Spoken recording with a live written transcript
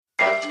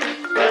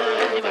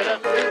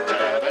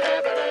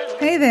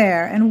Hey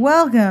there, and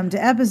welcome to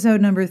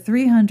episode number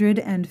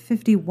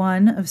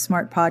 351 of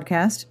Smart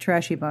Podcast,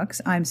 Trashy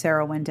Books. I'm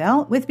Sarah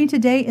Wendell. With me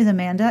today is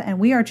Amanda, and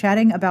we are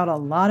chatting about a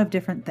lot of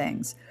different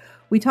things.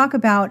 We talk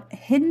about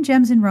hidden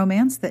gems in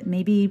romance that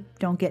maybe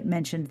don't get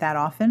mentioned that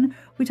often.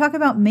 We talk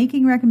about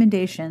making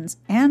recommendations,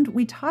 and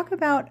we talk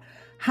about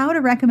how to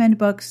recommend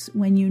books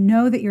when you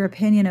know that your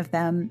opinion of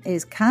them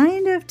is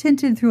kind of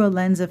tinted through a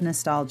lens of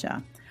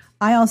nostalgia.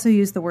 I also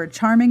use the word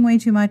charming way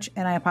too much,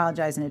 and I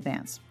apologize in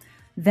advance.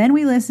 Then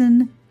we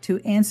listen to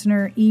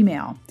Answer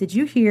Email. Did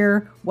you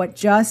hear what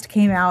just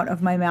came out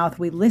of my mouth?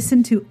 We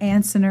listened to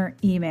Answer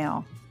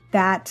Email.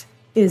 That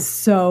is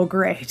so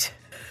great.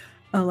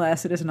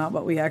 Alas, it is not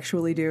what we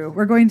actually do.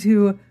 We're going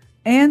to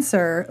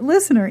answer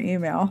listener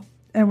email,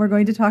 and we're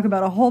going to talk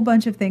about a whole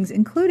bunch of things,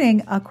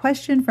 including a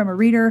question from a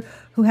reader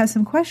who has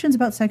some questions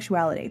about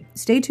sexuality.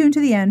 Stay tuned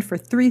to the end for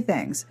three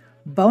things: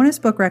 bonus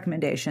book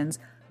recommendations,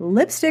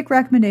 lipstick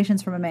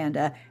recommendations from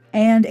Amanda,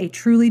 and a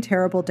truly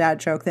terrible dad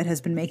joke that has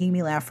been making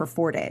me laugh for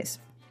 4 days.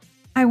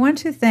 I want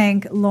to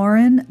thank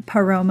Lauren,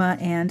 Paroma,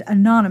 and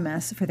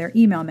Anonymous for their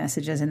email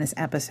messages in this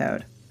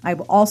episode. I've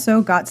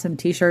also got some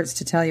t-shirts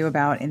to tell you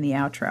about in the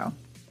outro.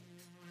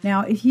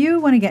 Now, if you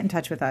want to get in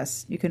touch with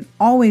us, you can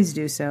always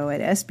do so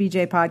at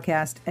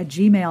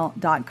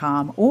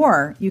sbjpodcast@gmail.com,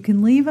 or you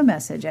can leave a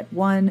message at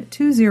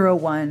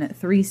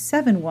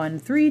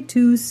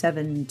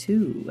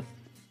 1-201-371-3272.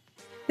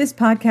 This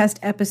podcast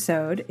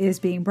episode is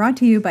being brought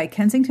to you by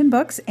Kensington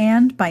Books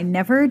and by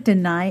Never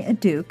Deny a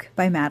Duke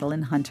by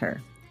Madeline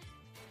Hunter.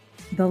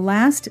 The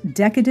last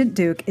decadent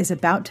duke is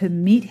about to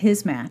meet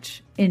his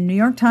match in New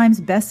York Times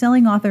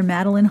bestselling author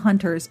Madeline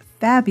Hunter's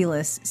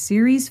fabulous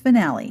series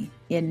finale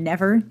in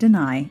Never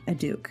Deny a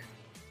Duke.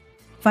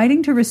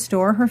 Fighting to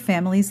restore her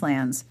family's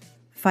lands,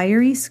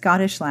 fiery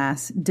Scottish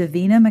lass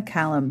Davina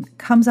McCallum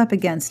comes up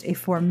against a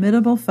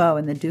formidable foe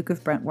in the Duke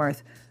of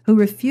Brentworth, who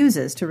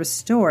refuses to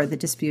restore the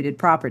disputed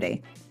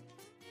property.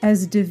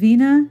 As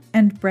Davina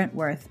and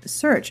Brentworth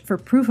search for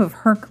proof of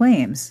her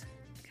claims,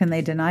 can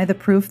they deny the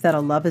proof that a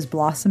love is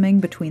blossoming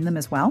between them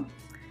as well?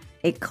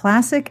 A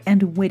classic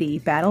and witty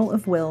battle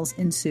of wills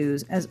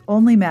ensues as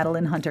only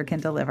Madeline Hunter can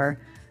deliver.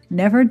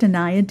 Never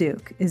Deny a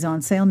Duke is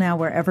on sale now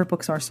wherever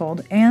books are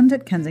sold and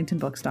at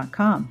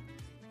kensingtonbooks.com.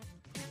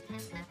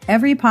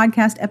 Every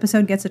podcast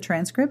episode gets a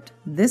transcript.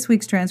 This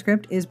week's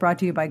transcript is brought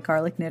to you by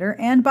Garlic Knitter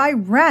and by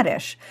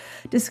Radish.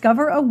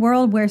 Discover a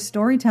world where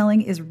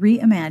storytelling is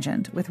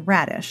reimagined with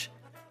Radish,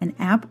 an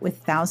app with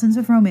thousands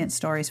of romance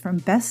stories from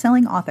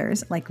best-selling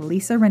authors like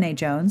Lisa Renee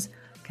Jones,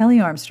 Kelly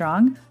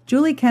Armstrong,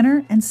 Julie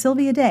Kenner, and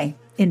Sylvia Day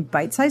in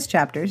bite-sized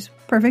chapters,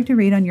 perfect to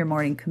read on your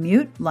morning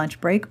commute, lunch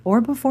break,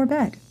 or before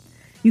bed.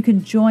 You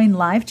can join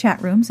live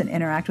chat rooms and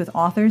interact with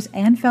authors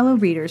and fellow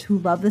readers who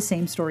love the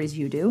same stories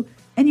you do,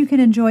 and you can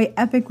enjoy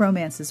epic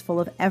romances full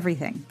of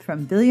everything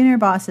from billionaire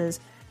bosses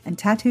and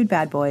tattooed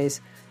bad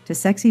boys to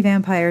sexy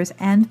vampires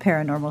and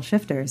paranormal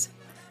shifters.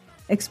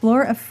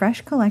 Explore a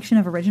fresh collection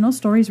of original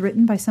stories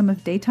written by some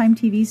of daytime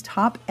TV's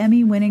top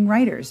Emmy-winning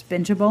writers,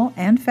 bingeable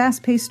and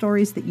fast-paced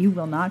stories that you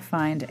will not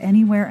find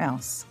anywhere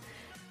else.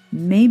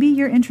 Maybe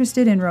you're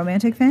interested in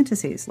romantic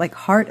fantasies like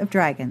Heart of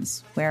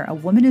Dragons, where a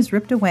woman is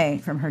ripped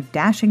away from her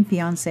dashing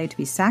fiancé to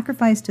be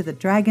sacrificed to the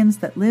dragons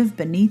that live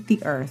beneath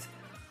the earth,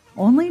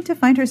 only to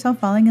find herself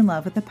falling in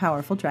love with the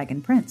powerful dragon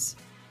prince.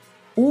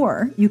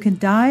 Or you can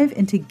dive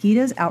into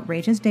Gita's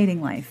outrageous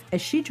dating life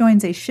as she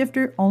joins a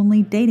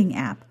shifter-only dating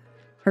app.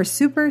 Her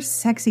super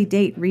sexy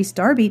date, Rhys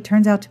Darby,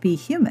 turns out to be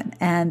human,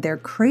 and their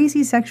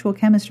crazy sexual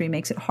chemistry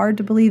makes it hard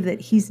to believe that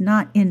he's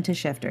not into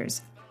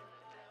shifters.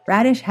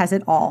 Radish has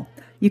it all.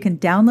 You can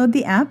download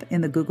the app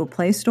in the Google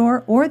Play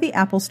Store or the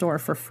Apple Store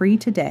for free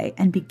today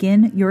and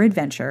begin your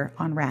adventure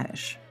on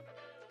Radish.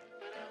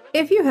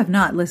 If you have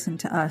not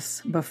listened to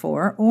us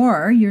before,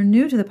 or you're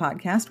new to the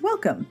podcast,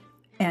 welcome.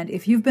 And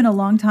if you've been a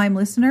long-time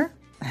listener,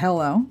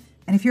 hello.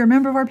 And if you're a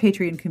member of our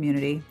Patreon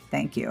community,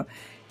 thank you.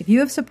 If you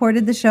have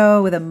supported the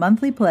show with a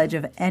monthly pledge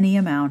of any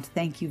amount,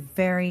 thank you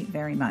very,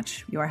 very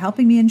much. You are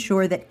helping me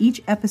ensure that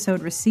each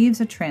episode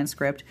receives a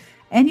transcript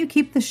and you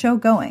keep the show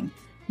going.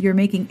 You're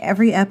making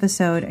every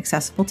episode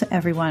accessible to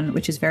everyone,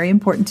 which is very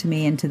important to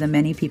me and to the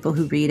many people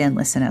who read and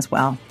listen as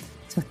well.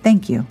 So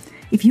thank you.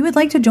 If you would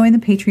like to join the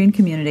Patreon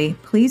community,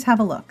 please have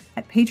a look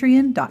at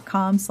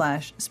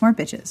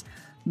patreon.com/smartbitches.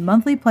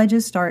 Monthly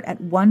pledges start at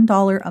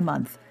 $1 a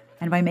month.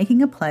 And by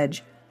making a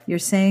pledge, you're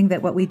saying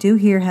that what we do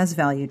here has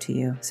value to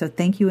you. So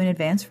thank you in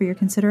advance for your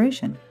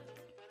consideration.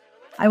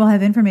 I will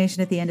have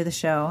information at the end of the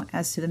show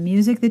as to the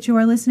music that you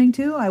are listening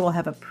to. I will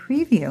have a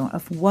preview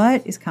of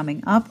what is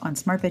coming up on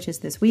Smart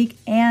Bitches this week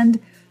and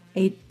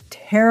a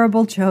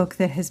terrible joke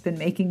that has been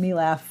making me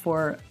laugh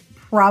for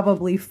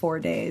probably 4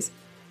 days.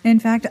 In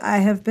fact, I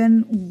have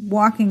been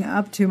walking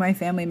up to my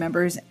family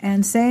members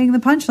and saying the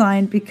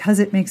punchline because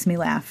it makes me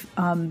laugh,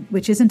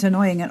 which isn't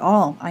annoying at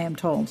all, I am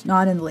told,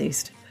 not in the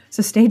least.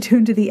 So stay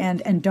tuned to the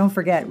end, and don't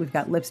forget we've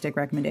got lipstick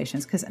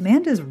recommendations because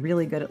Amanda's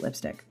really good at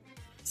lipstick.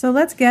 So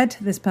let's get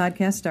this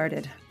podcast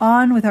started.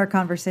 On with our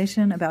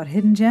conversation about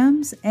hidden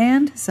gems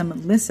and some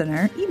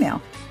listener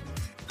email.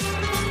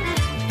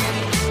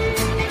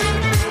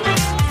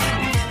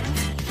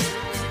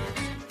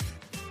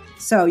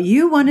 So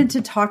you wanted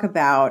to talk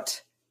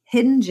about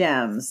hidden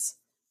gems,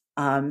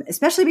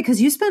 especially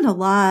because you spend a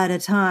lot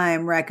of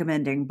time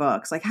recommending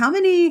books. Like, how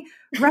many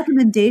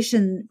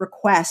recommendation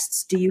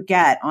requests do you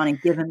get on a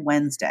given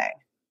Wednesday?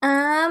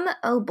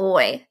 Oh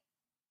boy.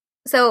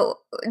 So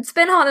it's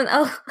been on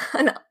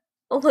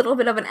a little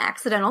bit of an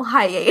accidental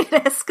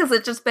hiatus because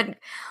it's just been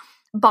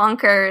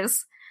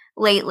bonkers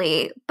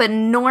lately. But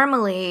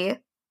normally,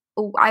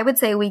 I would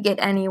say we get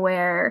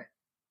anywhere,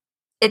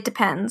 it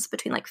depends,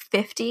 between like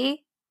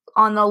 50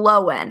 on the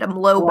low end. I'm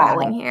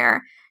lowballing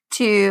here.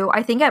 To,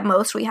 I think at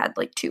most we had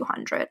like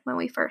 200 when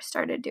we first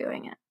started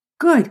doing it.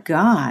 Good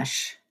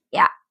gosh.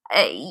 Yeah.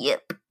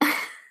 Yep.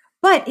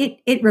 But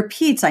it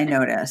repeats, I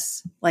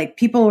notice. Like,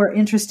 people are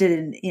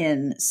interested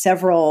in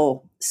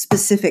several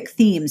specific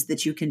themes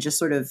that you can just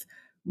sort of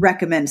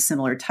recommend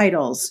similar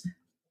titles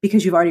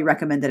because you've already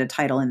recommended a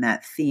title in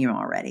that theme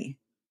already.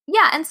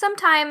 Yeah, and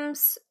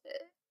sometimes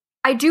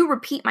I do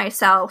repeat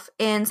myself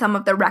in some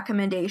of the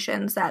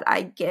recommendations that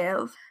I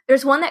give.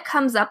 There's one that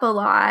comes up a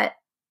lot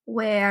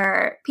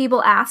where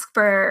people ask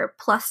for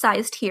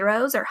plus-sized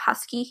heroes or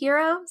husky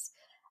heroes,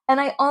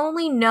 and I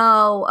only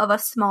know of a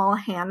small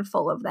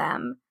handful of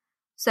them.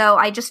 So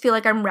I just feel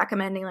like I'm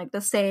recommending like the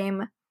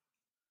same,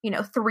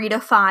 3 to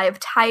 5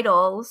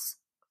 titles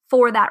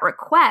for that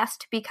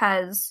request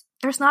because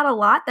there's not a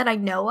lot that I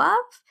know of,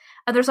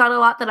 and there's not a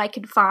lot that I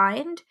could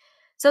find.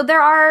 So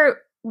there are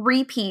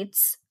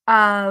repeats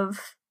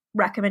of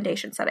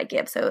recommendations that I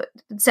give. So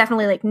it's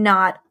definitely like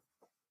not,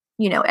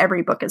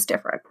 every book is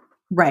different.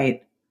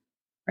 Right.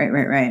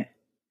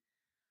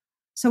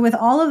 So with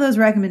all of those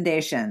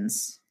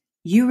recommendations,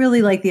 you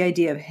really like the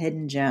idea of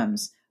hidden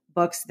gems,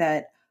 books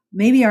that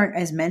maybe aren't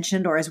as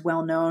mentioned or as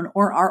well known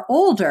or are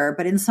older,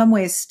 but in some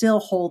ways still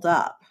hold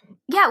up.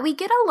 Yeah, we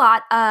get a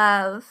lot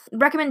of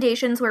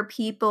recommendations where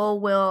people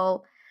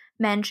will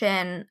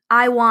mention,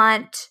 I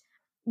want,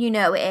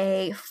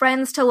 a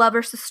friends to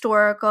lovers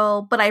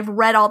historical, but I've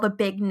read all the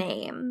big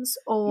names.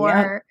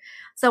 Or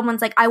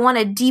someone's like, I want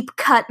a deep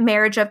cut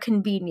Marriage of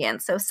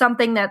Convenience. So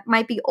something that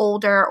might be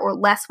older or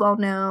less well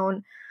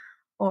known.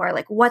 Or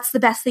like, what's the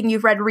best thing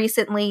you've read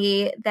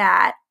recently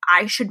that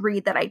I should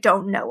read that I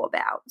don't know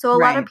about? So a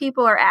lot of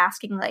people are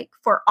asking like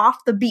for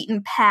off the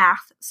beaten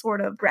path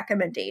sort of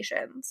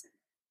recommendations.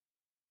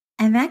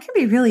 And that can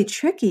be really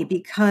tricky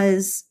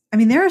because,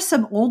 there are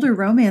some older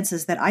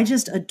romances that I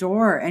just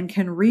adore and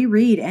can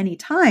reread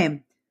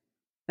anytime,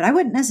 but I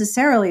wouldn't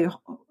necessarily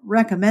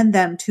recommend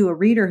them to a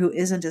reader who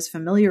isn't as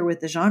familiar with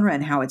the genre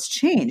and how it's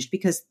changed,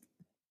 because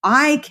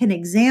I can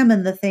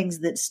examine the things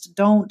that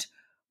don't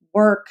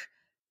work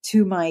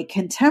to my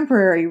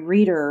contemporary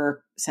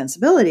reader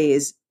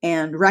sensibilities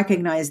and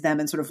recognize them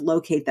and sort of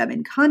locate them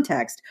in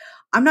context.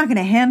 I'm not going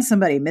to hand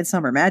somebody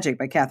Midsummer Magic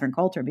by Catherine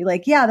Coulter and be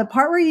like, yeah, the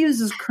part where he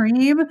uses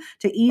cream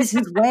to ease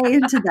his way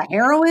into the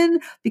heroin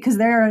because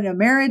they're in a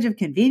marriage of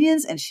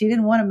convenience and she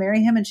didn't want to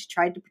marry him and she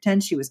tried to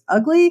pretend she was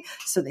ugly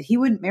so that he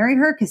wouldn't marry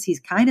her because he's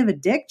kind of a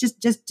dick.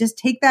 Just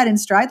take that in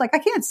stride. Like, I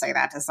can't say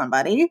that to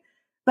somebody,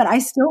 but I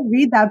still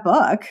read that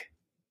book.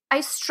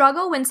 I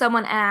struggle when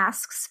someone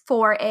asks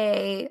for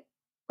an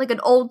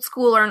old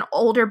school or an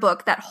older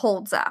book that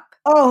holds up.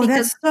 Oh,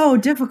 that's so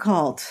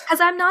difficult.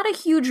 Because I'm not a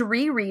huge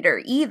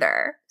rereader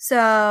either.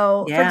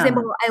 So, for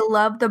example, I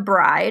love The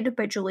Bride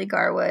by Julie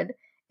Garwood.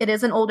 It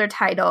is an older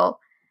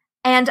title.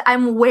 And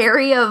I'm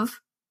wary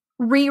of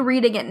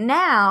rereading it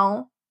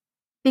now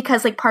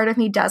because like part of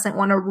me doesn't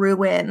want to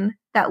ruin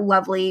that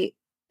lovely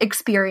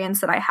experience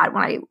that I had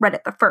when I read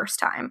it the first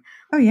time.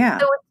 Oh, yeah.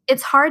 So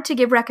it's hard to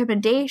give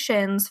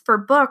recommendations for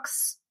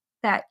books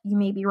that you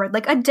maybe read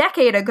like a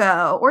decade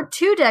ago or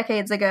 2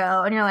 decades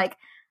ago. And you're like,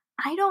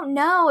 I don't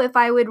know if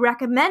I would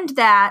recommend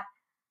that,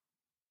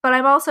 but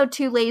I'm also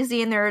too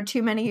lazy and there are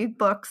too many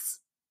books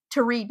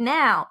to read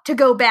now to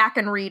go back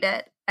and read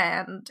it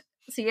and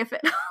see if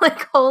it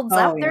like holds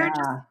up. There are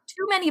just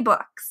too many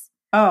books.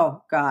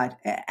 Oh, God.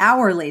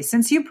 Hourly.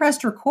 Since you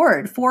pressed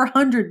record,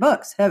 400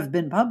 books have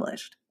been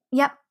published.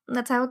 Yep.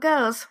 That's how it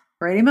goes.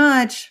 Pretty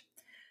much.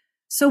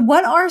 So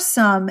what are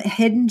some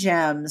hidden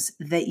gems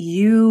that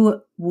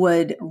you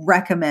would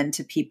recommend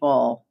to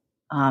people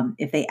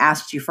if they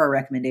asked you for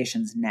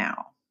recommendations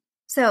now?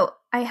 So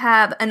I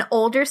have an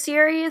older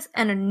series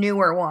and a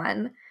newer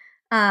one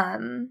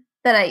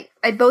that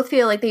I both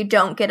feel like they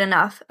don't get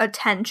enough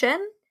attention.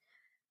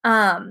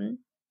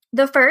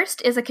 The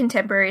first is a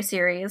contemporary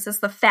series. It's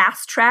the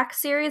Fast Track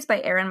series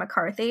by Erin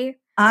McCarthy.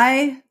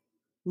 I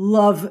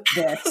love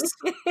this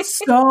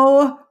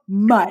so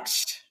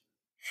much.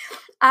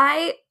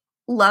 I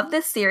love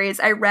this series.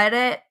 I read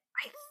it,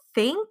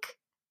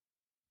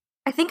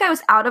 I think I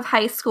was out of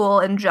high school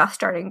and just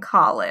starting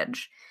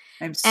college.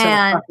 I'm so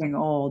fucking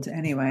old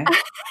anyway.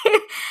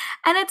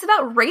 And it's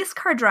about race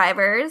car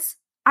drivers.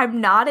 I'm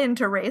not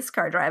into race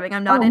car driving.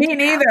 I'm not into me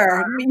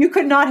neither. You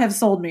could not have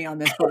sold me on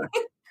this book.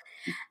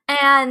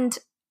 And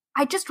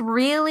I just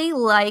really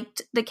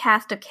liked the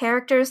cast of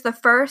characters. The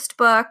first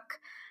book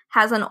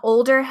has an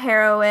older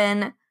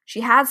heroine.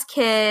 She has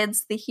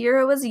kids. The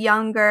hero is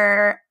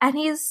younger. And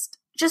he's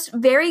just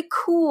very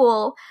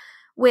cool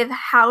with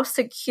how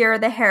secure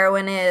the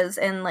heroine is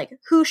and like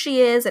who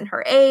she is and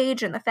her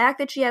age and the fact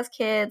that she has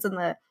kids, and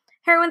the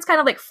heroine's kind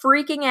of like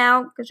freaking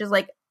out because she's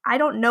like, I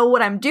don't know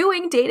what I'm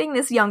doing dating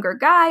this younger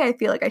guy. I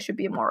feel like I should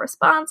be more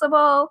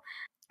responsible.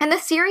 And the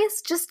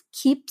series just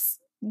keeps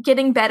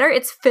getting better.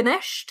 It's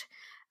finished.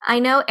 I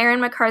know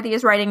Erin McCarthy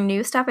is writing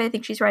new stuff. I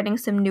think she's writing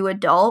some new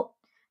adult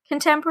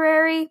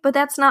contemporary, but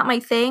that's not my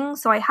thing,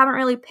 so I haven't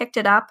really picked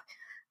it up.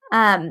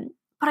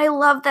 But I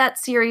love that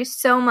series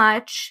so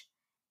much,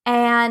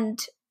 and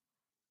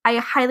I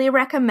highly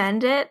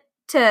recommend it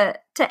to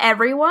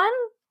everyone.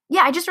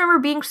 Yeah, I just remember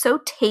being so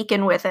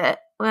taken with it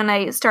when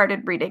I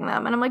started reading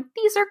them, and I'm like,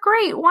 these are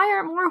great. Why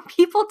aren't more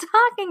people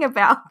talking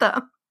about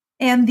them?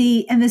 And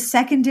the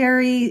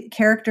secondary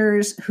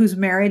characters whose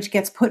marriage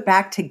gets put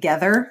back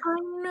together.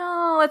 I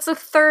know. It's the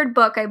third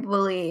book, I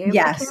believe.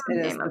 Yes,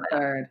 it is the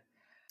third.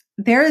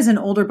 There is an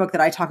older book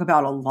that I talk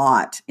about a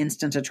lot,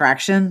 Instant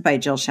Attraction by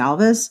Jill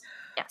Shalvis.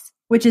 Yes.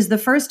 Which is the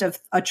first of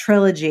a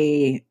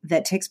trilogy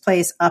that takes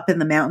place up in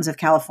the mountains of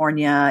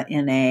California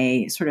in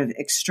a sort of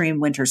extreme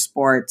winter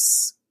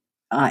sports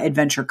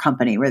adventure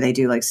company where they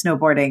do like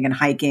snowboarding and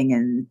hiking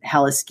and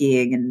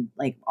heli-skiing and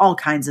like all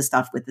kinds of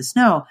stuff with the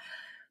snow.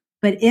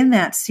 But in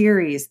that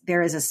series,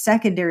 there is a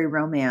secondary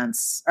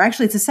romance, or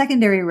actually it's a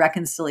secondary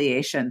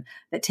reconciliation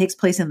that takes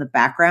place in the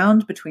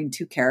background between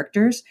two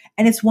characters.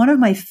 And it's one of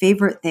my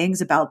favorite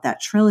things about that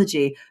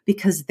trilogy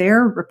because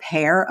their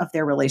repair of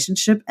their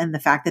relationship and the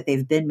fact that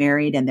they've been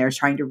married and they're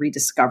trying to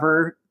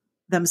rediscover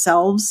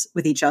themselves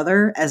with each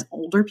other as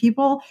older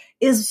people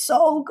is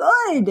so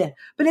good.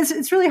 But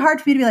it's really hard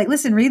for me to be like,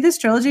 listen, read this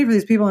trilogy for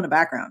these people in the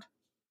background.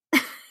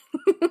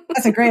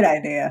 That's a great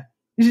idea.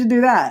 You should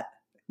do that.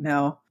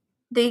 No.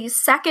 The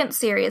second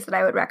series that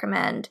I would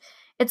recommend,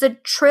 it's a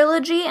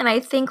trilogy, and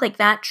I think like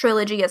that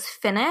trilogy is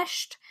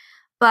finished,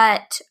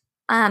 but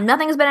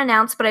nothing has been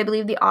announced, but I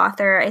believe the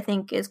author, I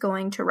think, is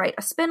going to write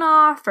a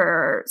spin-off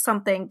or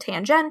something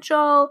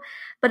tangential,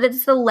 but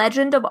it's the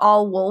Legend of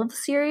All Wolves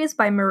series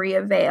by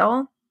Maria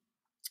Vale.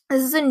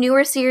 This is a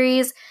newer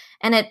series,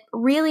 and it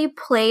really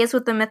plays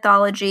with the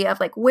mythology of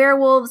like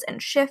werewolves and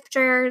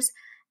shifters,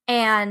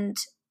 and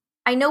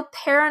I know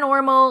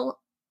paranormal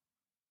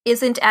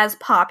isn't as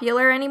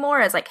popular anymore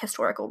as like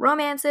historical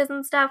romances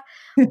and stuff.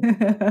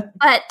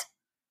 But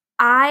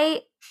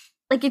I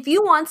like, if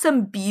you want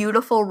some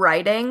beautiful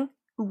writing,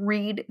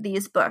 read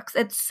these books.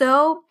 It's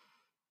so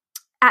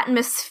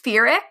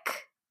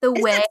atmospheric, the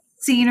way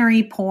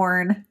scenery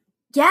porn.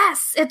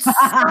 Yes, it's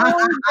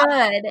so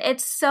good.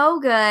 It's so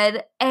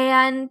good.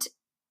 And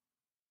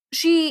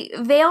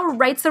Vale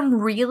writes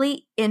some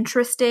really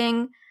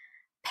interesting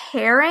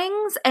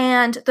pairings,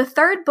 and the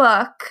third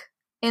book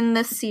in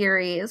this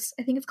series,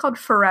 I think it's called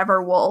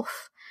Forever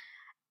Wolf,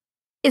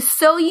 is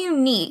so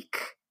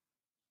unique.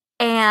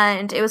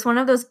 And it was one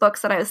of those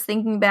books that I was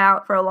thinking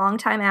about for a long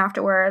time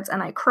afterwards,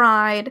 and I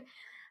cried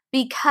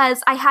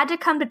because I had to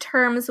come to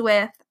terms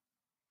with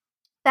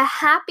the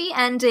happy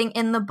ending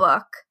in the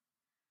book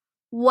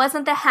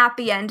wasn't the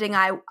happy ending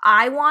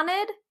I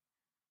wanted,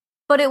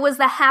 but it was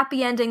the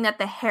happy ending that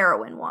the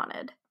heroine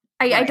wanted.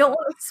 I don't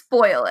want to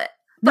spoil it.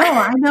 No,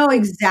 I know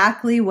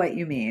exactly what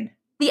you mean.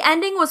 The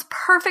ending was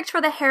perfect for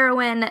the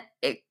heroine.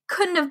 It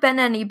couldn't have been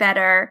any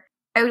better.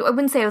 I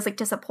wouldn't say I was like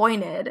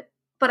disappointed,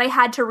 but I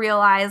had to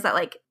realize that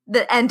like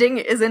the ending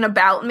isn't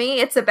about me.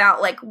 It's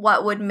about like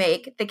what would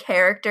make the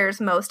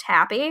characters most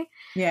happy.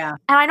 Yeah.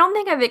 And I don't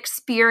think I've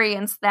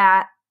experienced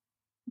that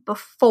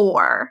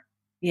before.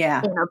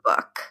 Yeah. In a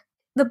book.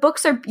 The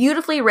books are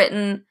beautifully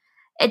written.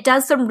 It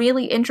does some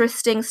really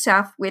interesting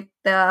stuff with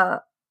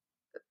the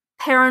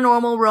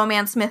paranormal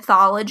romance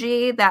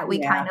mythology that we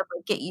kind of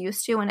like get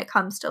used to when it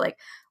comes to like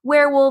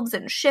werewolves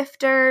and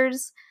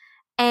shifters,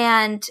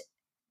 and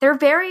they're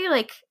very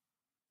like,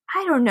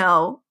 I don't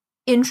know,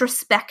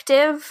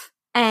 introspective,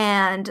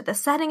 and the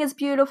setting is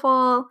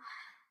beautiful.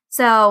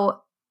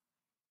 So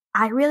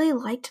I really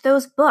liked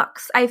those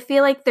books. I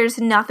feel like there's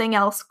nothing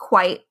else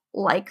quite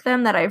like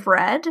them that I've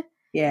read.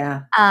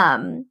 Yeah.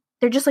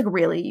 They're just like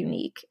really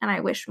unique, and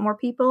I wish more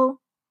people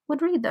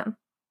would read them.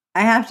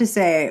 I have to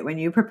say, when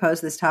you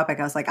proposed this topic,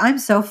 I was like, I'm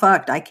so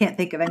fucked. I can't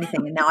think of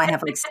anything. And now I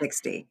have like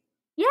 60.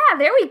 Yeah,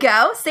 there we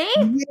go. See?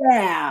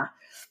 Yeah.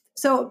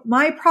 So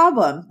my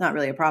problem, not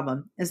really a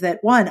problem, is that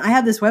one, I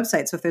have this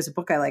website. So if there's a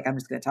book I like, I'm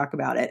just going to talk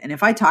about it. And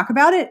if I talk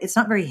about it, it's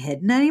not very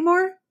hidden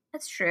anymore.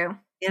 That's true.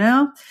 You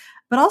know?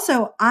 But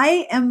also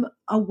I am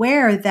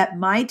aware that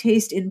my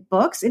taste in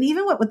books, and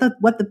even what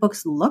the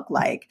books look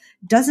like,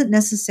 doesn't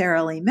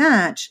necessarily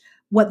match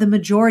what the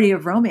majority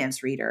of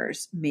romance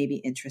readers may be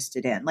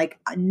interested in. Like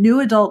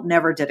New Adult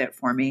never did it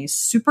for me.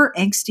 Super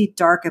angsty,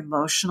 dark,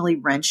 emotionally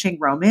wrenching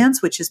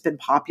romance, which has been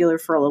popular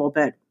for a little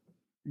bit,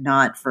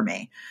 not for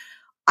me.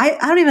 I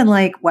don't even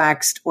like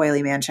waxed,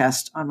 oily man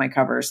chest on my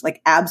covers. Like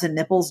abs and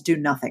nipples do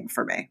nothing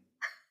for me.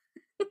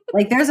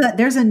 Like there's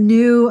a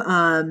new,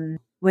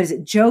 what is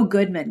it? Joe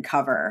Goodman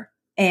cover.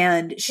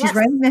 And she's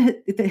writing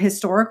the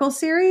historical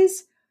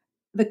series.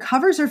 The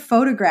covers are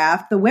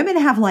photographed. The women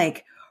have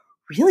like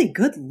really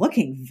good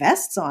looking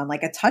vests on,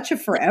 like a touch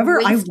of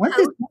forever. Like I want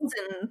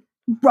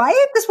this.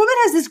 right? This woman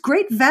has this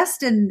great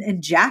vest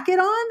and jacket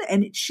on,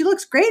 and she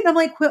looks great. And I'm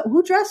like,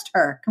 who dressed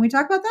her? Can we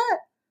talk about that?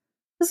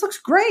 This looks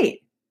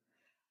great.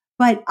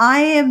 But I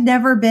have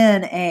never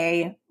been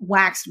a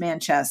waxed man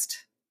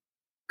chest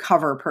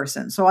cover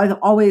person. So I've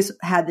always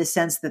had this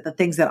sense that the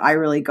things that I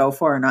really go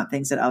for are not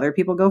things that other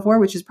people go for,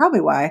 which is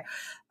probably why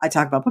I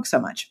talk about books so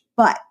much.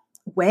 But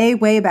way,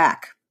 way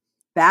back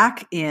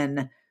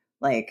in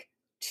like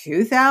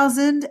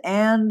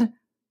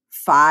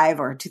 2005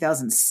 or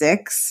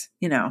 2006,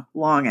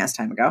 long ass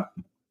time ago,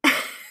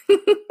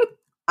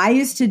 I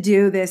used to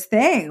do this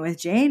thing with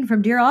Jane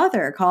from Dear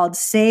Author called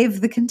Save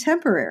the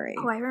Contemporary.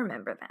 Oh, I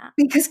remember that.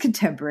 Because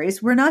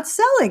contemporaries were not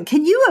selling.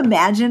 Can you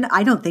imagine?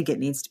 I don't think it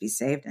needs to be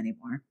saved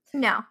anymore.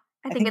 No,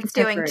 I think it's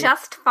doing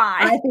just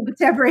fine. I think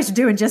contemporaries are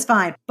doing just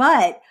fine.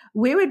 But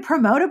we would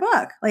promote a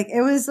book. Like,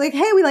 it was like,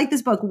 hey, we like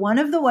this book. One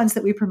of the ones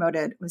that we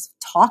promoted was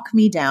Talk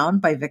Me Down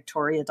by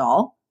Victoria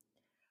Dahl.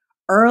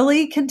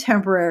 Early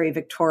contemporary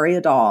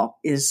Victoria Dahl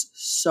is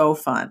so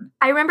fun.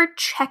 I remember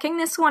checking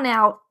this one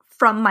out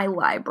from my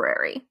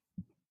library.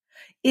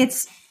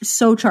 It's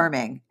so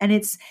charming. And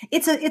it's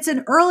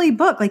an early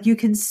book. Like, you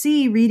can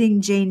see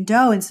reading Jane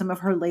Doe in some of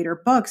her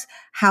later books,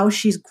 how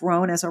she's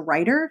grown as a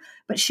writer,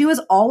 but she was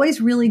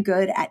always really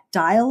good at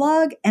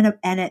dialogue and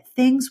at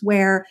things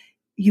where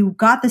you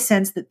got the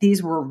sense that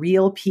these were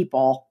real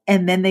people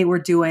and then they were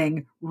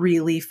doing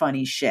really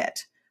funny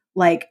shit.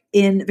 Like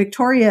in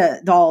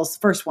Victoria Dahl's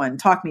first one,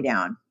 Talk Me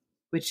Down,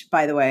 which,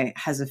 by the way,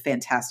 has a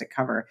fantastic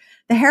cover.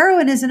 The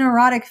heroine is an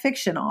erotic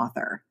fiction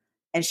author,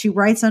 and she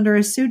writes under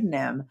a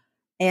pseudonym,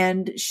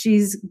 and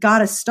she's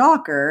got a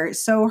stalker.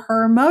 So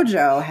her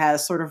mojo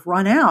has sort of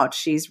run out.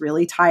 She's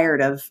really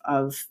tired of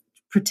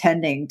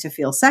pretending to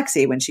feel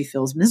sexy when she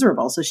feels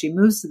miserable. So she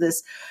moves to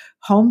this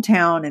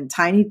hometown and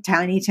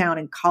tiny town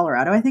in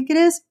Colorado, I think it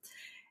is.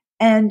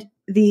 And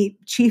the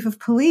chief of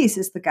police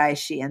is the guy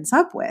she ends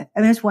up with.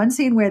 And there's one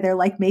scene where they're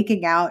like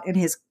making out in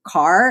his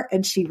car,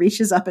 and she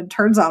reaches up and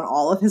turns on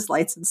all of his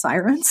lights and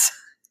sirens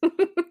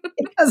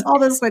because all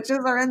the switches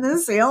are in the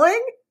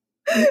ceiling.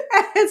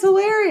 It's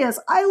hilarious.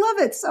 I love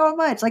it so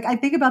much. Like, I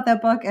think about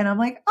that book and I'm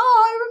like,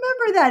 oh, I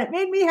remember that. It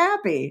made me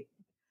happy.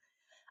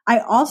 I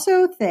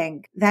also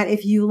think that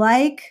if you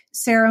like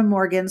Sarah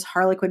Morgan's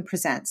Harlequin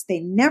Presents,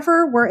 they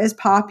never were as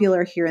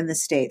popular here in the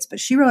States, but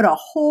she wrote a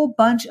whole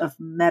bunch of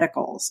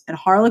medicals, and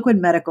Harlequin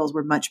medicals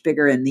were much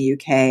bigger in the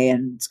UK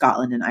and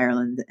Scotland and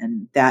Ireland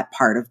and that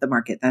part of the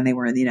market than they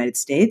were in the United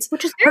States.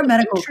 Which is very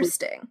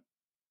interesting.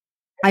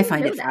 I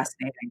find it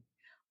fascinating.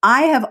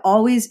 I have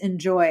always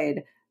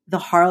enjoyed the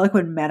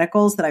Harlequin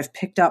medicals that I've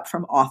picked up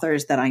from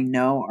authors that I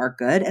know are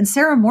good. And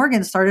Sarah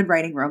Morgan started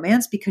writing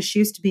romance because she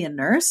used to be a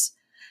nurse.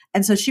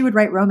 And so she would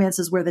write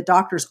romances where the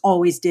doctors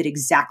always did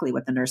exactly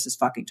what the nurses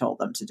fucking told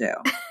them to do.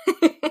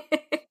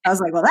 I was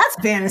like, well, that's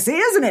fantasy,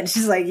 isn't it? And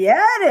she's like,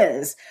 yeah, it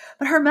is.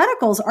 But her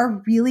medicals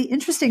are really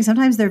interesting.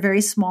 Sometimes they're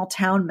very small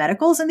town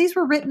medicals. And these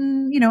were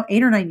written,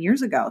 8 or 9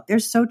 years ago. They're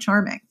so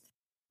charming.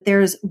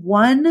 There's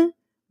one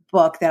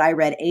book that I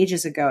read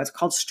ages ago. It's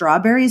called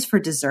Strawberries for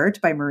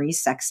Dessert by Marie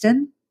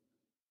Sexton.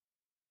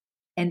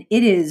 And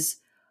it is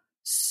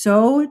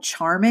so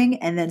charming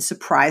and then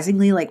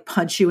surprisingly like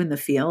punch you in the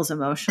feels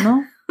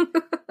emotional.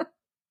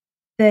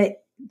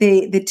 That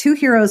the two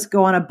heroes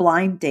go on a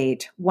blind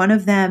date. One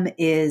of them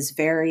is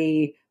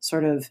very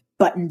sort of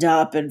buttoned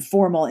up and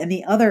formal, and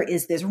the other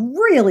is this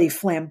really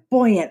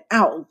flamboyant,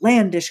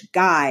 outlandish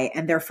guy.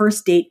 And their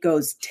first date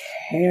goes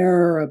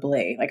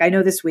terribly. Like, I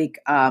know this week,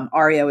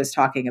 Aria was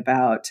talking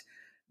about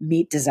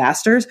meat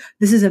disasters.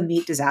 This is a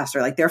meat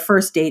disaster. Like, their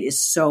first date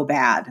is so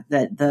bad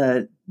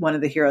that one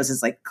of the heroes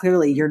is like,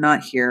 clearly you're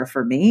not here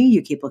for me.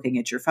 You keep looking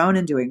at your phone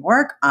and doing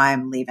work.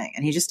 I'm leaving.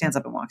 And he just stands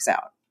up and walks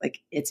out. Like,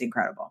 it's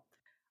incredible.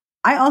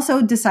 I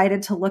also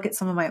decided to look at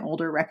some of my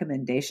older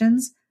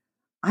recommendations.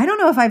 I don't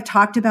know if I've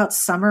talked about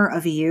Summer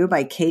of You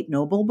by Kate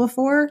Noble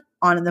before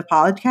on the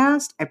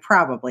podcast. I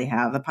probably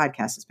have. The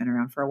podcast has been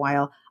around for a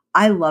while.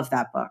 I love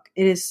that book.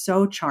 It is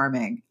so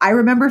charming. I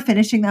remember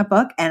finishing that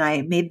book and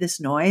I made this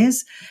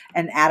noise,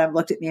 and Adam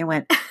looked at me and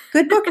went,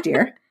 good book,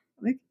 dear.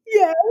 I'm like,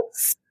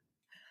 yes.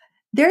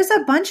 There's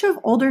a bunch of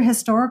older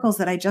historicals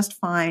that I just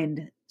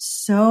find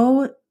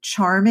so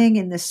charming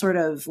in this sort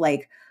of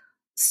like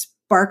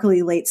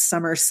sparkly late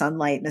summer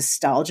sunlight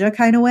nostalgia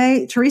kind of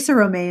way. Teresa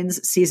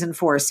Romaine's season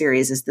 4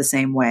 series is the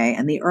same way,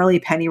 and the early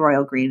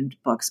Pennyroyal Green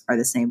books are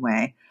the same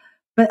way.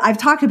 But I've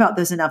talked about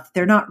those enough.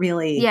 They're not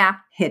really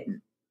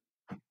hidden.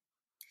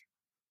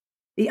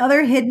 The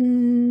other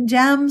hidden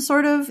gem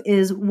sort of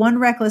is One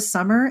Reckless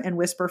Summer in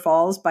Whisper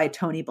Falls by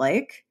Toni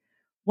Blake.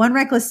 One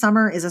Reckless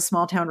Summer is a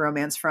small town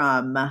romance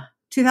from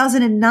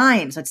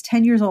 2009. So it's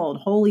 10 years old.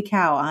 Holy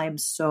cow. I'm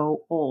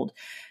so old.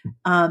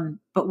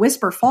 But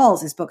Whisper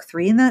Falls is book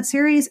 3 in that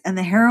series. And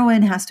the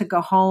heroine has to go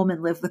home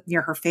and live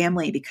near her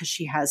family because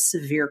she has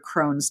severe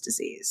Crohn's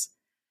disease.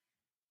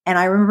 And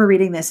I remember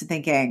reading this and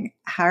thinking,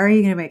 how are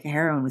you going to make a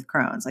heroine with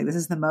Crohn's? Like, this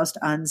is the most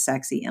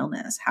unsexy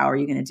illness. How are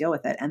you going to deal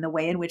with it? And the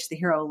way in which the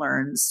hero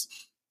learns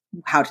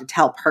how to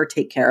help her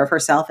take care of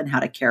herself and how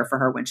to care for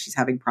her when she's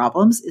having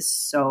problems is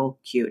so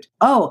cute.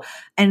 Oh,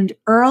 and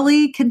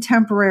early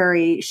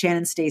contemporary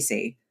Shannon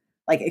Stacy,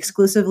 like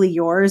Exclusively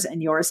Yours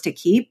and Yours to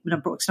Keep,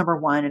 books number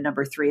 1 and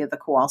number 3 of the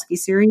Kowalski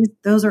series.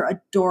 Those are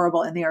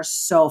adorable and they are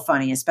so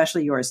funny,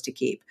 especially Yours to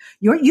Keep.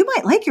 You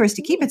might like Yours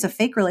to Keep. It's a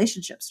fake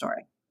relationship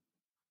story.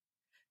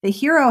 The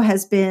hero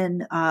has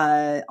been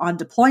on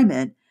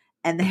deployment,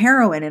 and the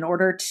heroine, in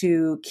order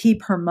to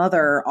keep her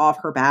mother off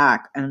her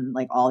back and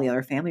like all the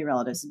other family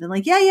relatives, has been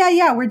like,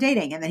 yeah, we're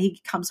dating. And then he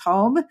comes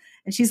home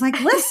and she's like,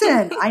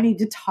 listen, I need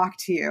to talk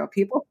to you.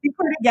 People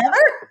are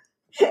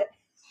together.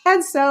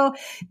 And so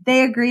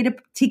they agree to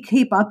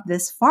keep up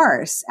this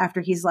farce after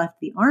he's left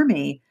the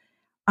army.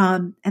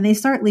 And they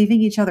start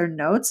leaving each other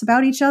notes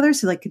about each other.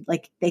 So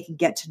like they can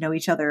get to know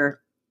each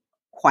other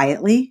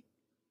quietly.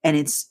 And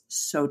it's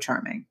so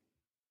charming.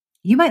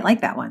 You might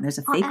like that one. There's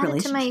a fake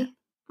relationship.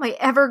 My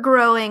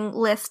ever-growing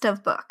list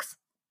of books.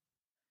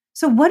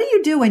 So what do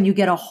you do when you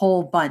get a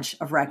whole bunch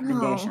of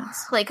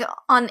recommendations? Like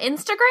on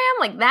Instagram,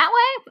 like that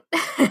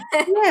way?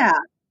 Yeah,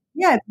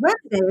 it's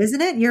Wednesday,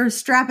 isn't it? You're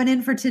strapping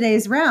in for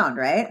today's round,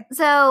 right?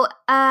 So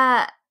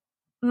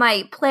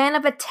my plan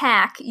of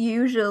attack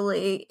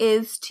usually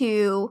is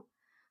to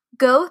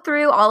go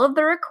through all of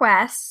the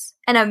requests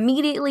and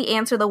immediately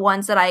answer the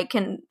ones that I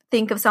can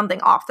think of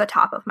something off the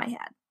top of my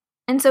head.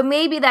 And so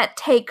maybe that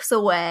takes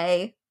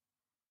away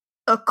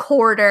a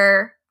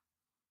quarter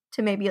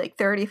to maybe like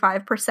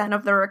 35%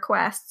 of the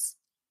requests.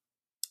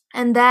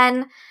 And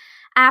then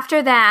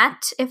after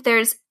that, if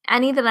there's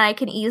any that I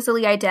can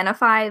easily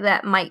identify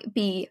that might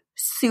be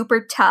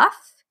super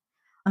tough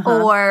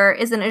or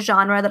is in a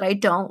genre that I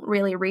don't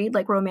really read,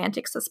 like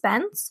romantic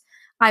suspense,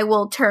 I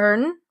will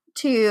turn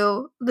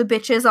to the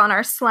bitches on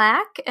our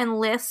Slack and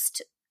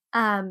list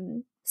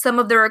some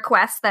of the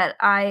requests that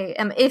I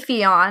am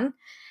iffy on.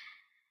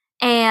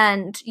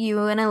 And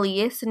you and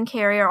Elise and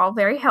Carrie are all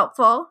very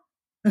helpful.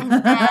 And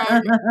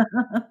then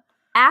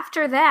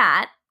after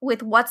that,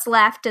 with what's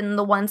left and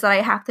the ones that I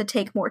have to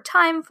take more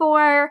time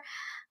for,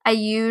 I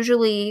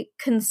usually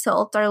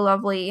consult our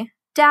lovely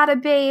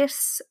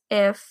database.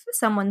 If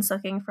someone's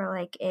looking for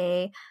like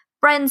a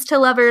friends to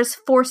lovers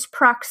forced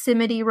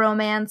proximity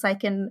romance, I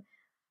can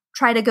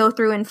try to go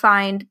through and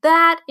find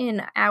that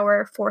in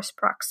our forced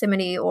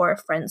proximity or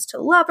friends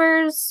to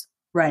lovers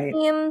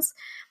themes.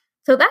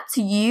 So that's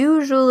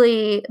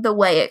usually the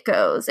way it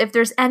goes. If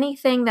there's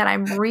anything that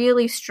I'm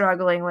really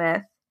struggling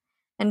with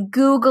and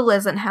Google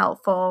isn't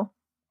helpful,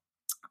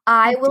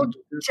 I will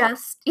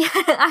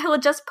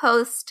just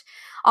post,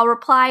 I'll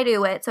reply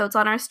to it. So it's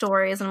on our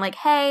stories. And I'm like,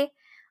 hey,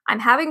 I'm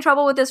having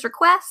trouble with this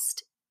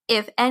request.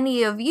 If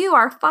any of you,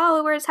 our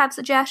followers, have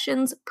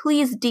suggestions,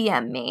 please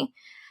DM me.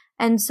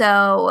 And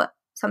so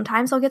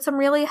sometimes I'll get some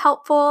really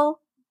helpful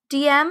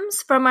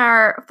DMs from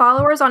our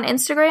followers on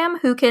Instagram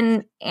who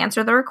can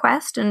answer the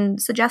request and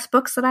suggest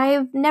books that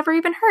I've never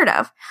even heard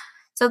of.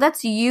 So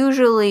that's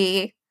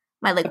usually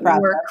my like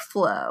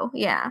workflow.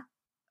 Yeah.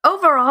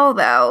 Overall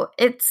though,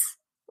 it's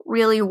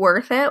really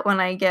worth it when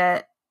we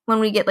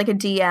get like a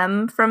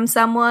DM from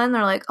someone.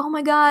 They're like, oh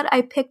my God,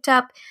 I picked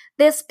up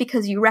this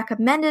because you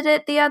recommended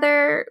it the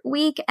other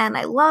week and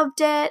I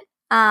loved it.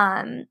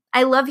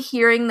 I love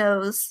hearing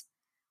those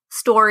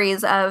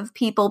stories of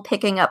people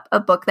picking up a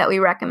book that we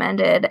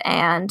recommended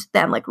and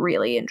them like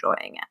really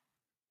enjoying it.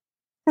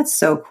 That's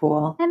so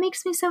cool. That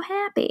makes me so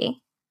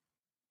happy.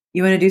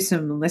 You want to do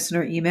some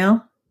listener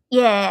email?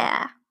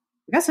 Yeah.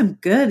 We got some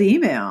good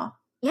email.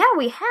 Yeah,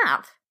 we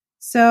have.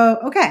 So,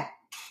 okay.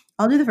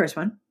 I'll do the first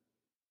one.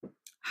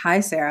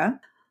 Hi, Sarah.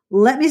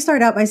 Let me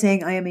start out by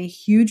saying I am a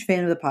huge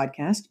fan of the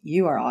podcast.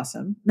 You are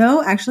awesome.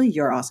 No, actually,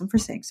 you're awesome for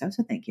saying so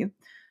thank you.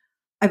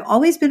 I've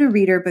always been a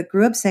reader, but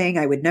grew up saying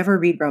I would never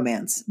read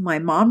romance. My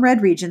mom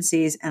read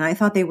Regencies, and I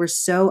thought they were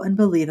so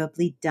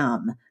unbelievably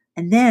dumb.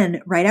 And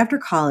then, right after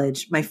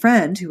college, my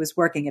friend, who was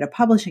working at a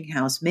publishing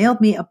house, mailed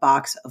me a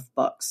box of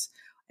books.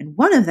 And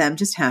one of them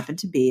just happened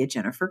to be a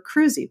Jennifer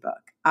Crusie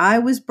book. I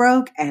was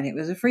broke, and it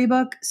was a free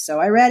book,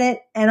 so I read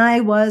it, and I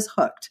was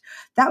hooked.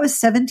 That was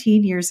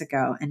 17 years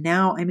ago, and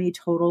now I'm a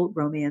total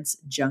romance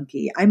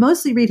junkie. I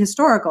mostly read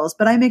historicals,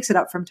 but I mix it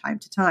up from time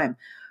to time.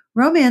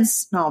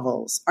 Romance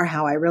novels are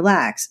how I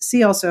relax.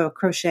 See also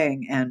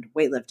crocheting and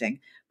weightlifting.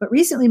 But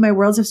recently my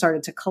worlds have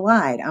started to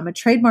collide. I'm a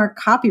trademark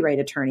copyright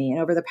attorney, and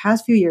over the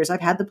past few years,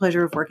 I've had the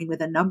pleasure of working with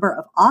a number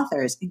of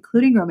authors,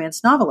 including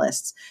romance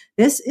novelists.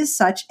 This is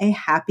such a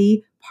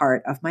happy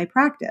part of my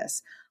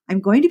practice.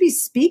 I'm going to be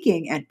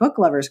speaking at Book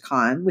Lovers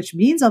Con, which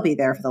means I'll be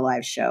there for the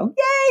live show.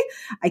 Yay!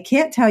 I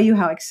can't tell you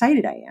how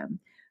excited I am.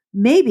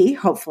 Maybe,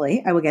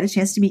 hopefully, I will get a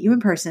chance to meet you in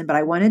person, but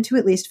I wanted to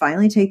at least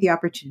finally take the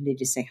opportunity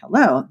to say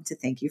hello, to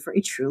thank you for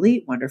a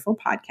truly wonderful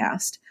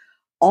podcast.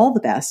 All the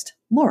best,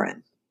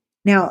 Lauren.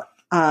 Now,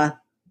 I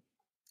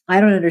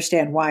don't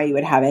understand why you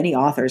would have any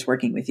authors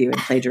working with you in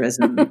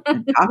plagiarism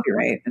and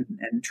copyright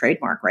and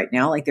trademark right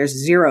now. Like there's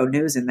zero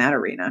news in that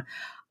arena.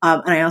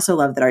 And I also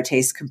love that our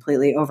tastes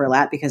completely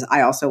overlap because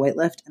I also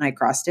weightlift and I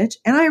cross stitch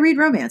and I read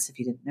romance, if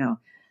you didn't know.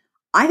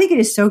 I think it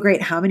is so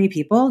great how many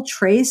people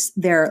trace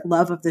their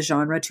love of the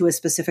genre to a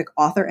specific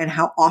author and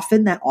how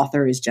often that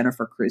author is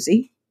Jennifer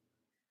Crusie.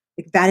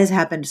 Like, that has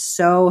happened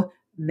so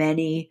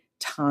many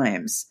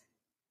times,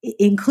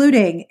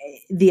 including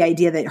the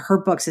idea that her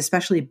books,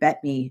 especially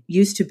Bet Me,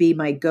 used to be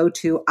my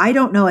go-to. I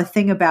don't know a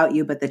thing about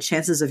you, but the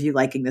chances of you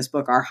liking this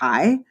book are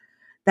high.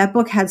 That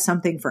book had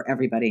something for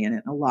everybody in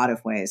it in a lot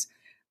of ways.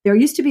 There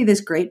used to be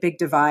this great big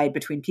divide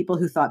between people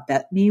who thought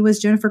Bet Me was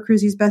Jennifer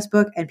Crusie's best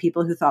book and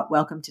people who thought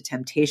Welcome to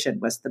Temptation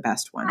was the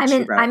best one.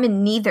 I'm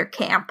in neither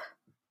camp.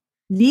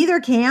 Neither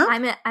camp?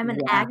 I'm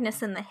an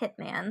Agnes and the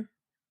Hitman.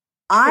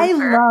 I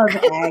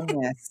love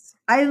Agnes.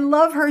 I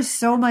love her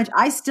so much.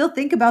 I still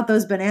think about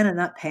those banana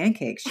nut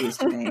pancakes she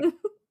used to make.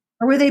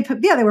 Or were they?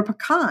 Yeah, they were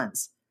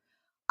pecans.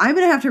 I'm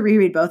going to have to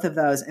reread both of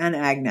those and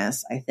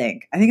Agnes, I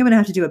think. I think I'm going to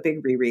have to do a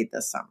big reread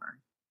this summer.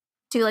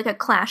 Do like a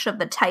Clash of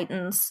the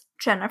Titans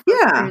Jennifer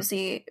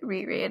Crusie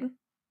reread.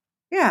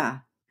 Yeah.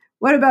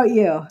 What about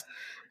you?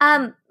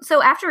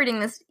 So after reading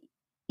this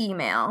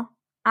email,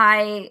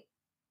 I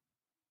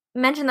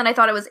mentioned that I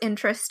thought it was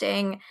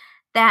interesting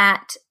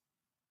that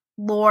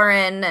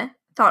Lauren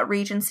thought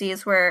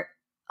Regencies were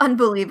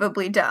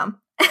unbelievably dumb.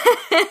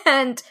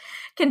 And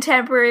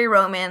contemporary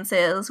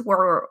romances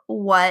were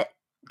what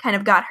kind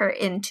of got her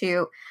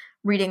into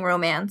reading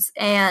romance.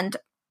 And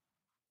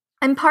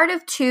I'm part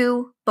of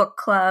 2 book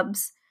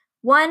clubs.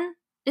 One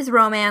is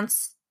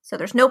romance, so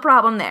there's no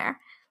problem there.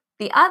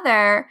 The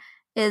other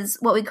is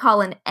what we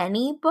call an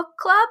any book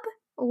club,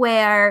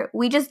 where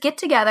we just get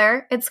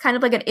together. It's kind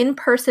of like an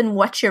in-person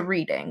what you're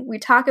reading. We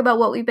talk about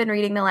what we've been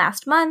reading the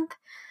last month.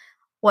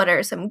 What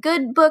are some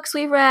good books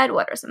we've read?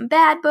 What are some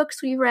bad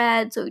books we've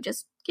read? So we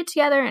just get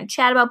together and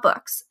chat about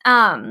books.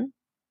 And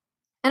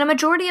a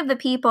majority of the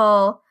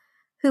people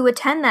who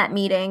attend that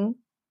meeting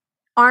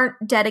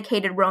aren't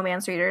dedicated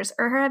romance readers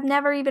or have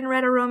never even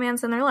read a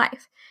romance in their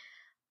life.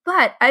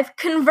 But I've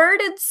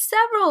converted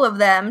several of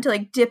them to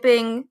like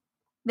dipping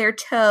their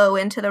toe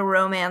into the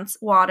romance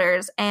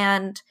waters.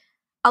 And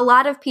a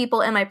lot of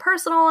people in my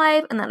personal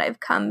life and that I've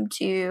come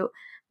to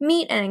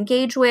meet and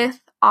engage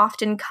with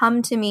often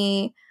come to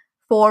me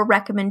for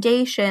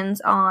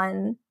recommendations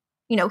on,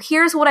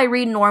 here's what I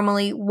read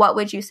normally. What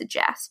would you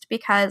suggest?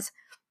 Because,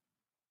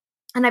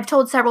 and I've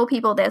told several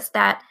people this,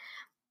 that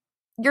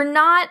you're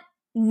not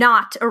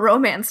a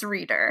romance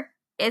reader.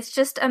 It's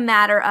just a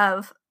matter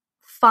of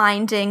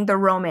finding the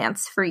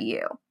romance for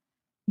you.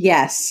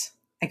 Yes,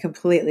 I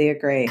completely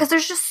agree. Because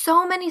there's just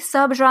so many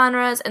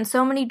subgenres and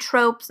so many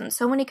tropes and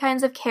so many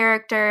kinds of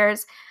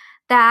characters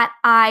that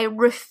I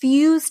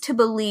refuse to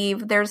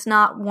believe there's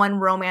not one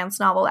romance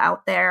novel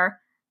out there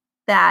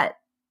that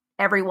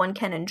everyone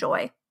can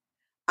enjoy.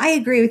 I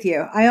agree with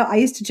you. I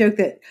used to joke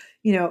that,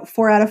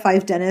 4 out of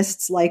 5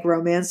 dentists like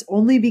romance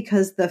only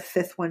because the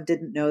 5th one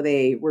didn't know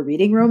they were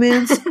reading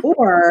romance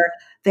or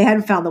they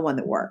hadn't found the one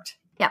that worked.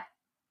 Yep.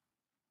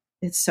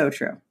 It's so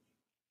true.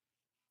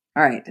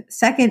 All right.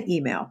 Second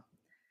email.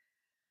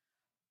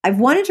 I've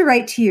wanted to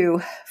write to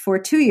you for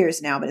 2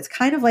 years now, but it's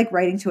kind of like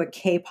writing to a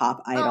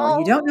K-pop idol. Oh.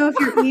 You don't know if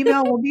your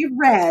email will be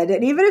read.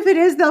 And even if it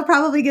is, they'll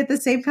probably get the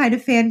same kind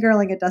of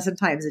fangirling a dozen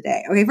times a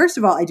day. Okay, first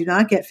of all, I do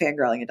not get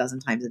fangirling a dozen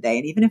times a day.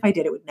 And even if I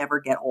did, it would never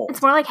get old.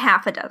 It's more like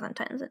half a dozen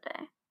times a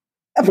day.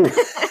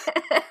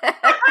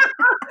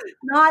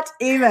 Not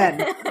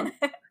even.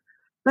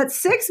 But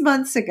 6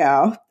 months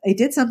ago, I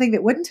did something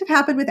that wouldn't have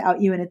happened without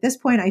you. And at this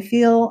point, I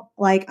feel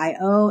like I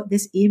owe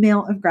this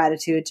email of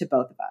gratitude to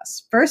both of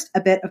us. First,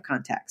 a bit of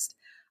context.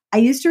 I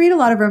used to read a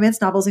lot of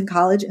romance novels in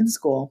college and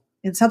school,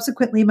 and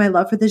subsequently my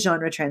love for the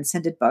genre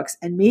transcended books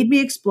and made me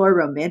explore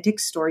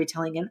romantic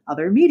storytelling in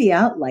other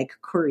media like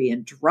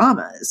Korean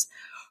dramas.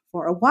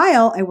 For a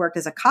while, I worked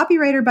as a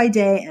copywriter by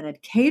day and a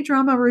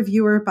K-drama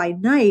reviewer by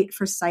night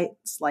for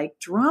sites like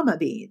Drama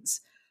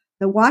Beans.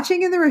 The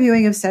watching and the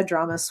reviewing of said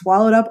drama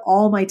swallowed up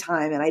all my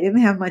time, and I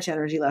didn't have much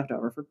energy left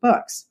over for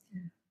books.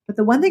 But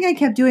the one thing I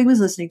kept doing was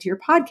listening to your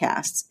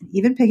podcasts, and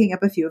even picking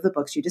up a few of the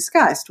books you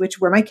discussed, which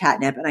were my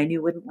catnip and I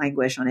knew wouldn't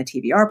languish on a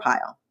TBR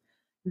pile.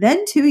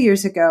 Then 2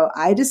 years ago,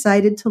 I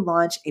decided to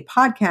launch a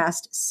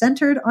podcast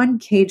centered on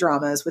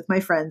K-dramas with my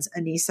friends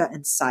Anissa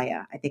and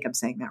Saya. I think I'm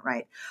saying that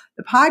right.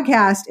 The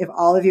podcast, if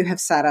all of you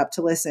have sat up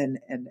to listen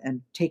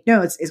and take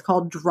notes, is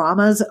called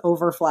Dramas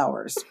Over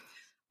Flowers.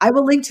 I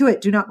will link to it.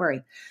 Do not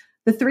worry.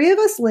 The 3 of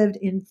us lived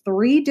in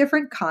 3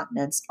 different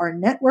continents. Our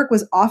network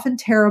was often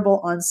terrible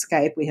on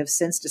Skype. We have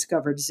since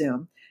discovered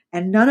Zoom.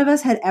 And none of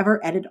us had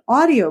ever edited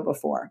audio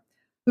before.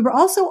 We were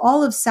also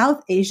all of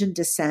South Asian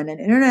descent, and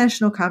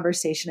international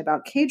conversation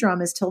about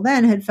K-dramas till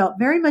then had felt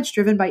very much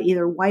driven by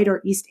either white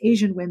or East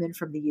Asian women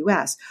from the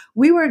US.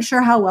 We weren't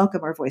sure how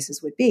welcome our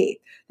voices would be.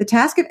 The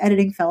task of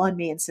editing fell on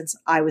me, and since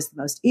I was the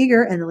most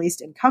eager and the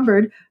least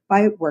encumbered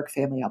by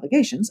work-family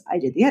obligations, I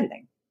did the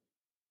editing.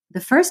 The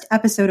first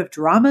episode of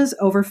Dramas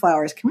Over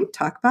Flowers. Can we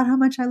talk about how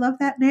much I love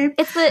that name?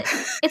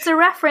 It's a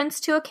reference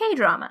to a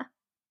K-drama.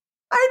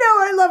 I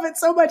know. I love it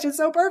so much. It's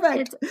so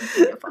perfect. It's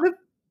beautiful.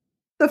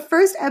 The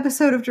first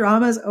episode of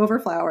Dramas Over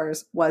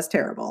Flowers was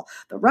terrible.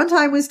 The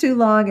runtime was too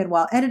long, and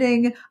while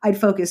editing, I'd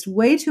focused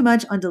way too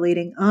much on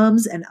deleting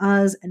ums and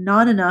uhs and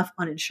not enough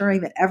on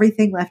ensuring that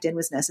everything left in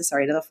was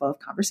necessary to the flow of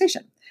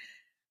conversation.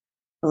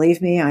 Believe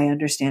me, I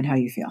understand how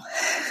you feel.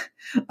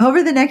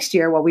 Over the next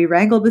year, while we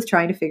wrangled with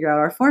trying to figure out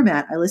our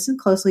format, I listened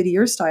closely to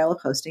your style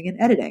of hosting and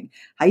editing,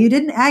 how you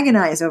didn't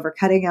agonize over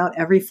cutting out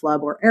every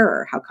flub or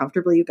error, how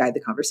comfortably you guide the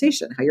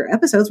conversation, how your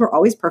episodes were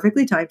always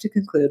perfectly timed to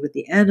conclude with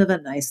the end of a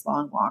nice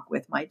long walk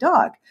with my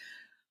dog.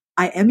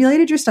 I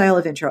emulated your style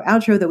of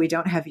intro-outro, though we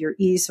don't have your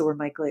ease, so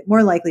we're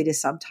more likely to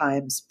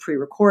sometimes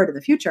pre-record in the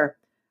future.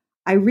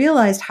 I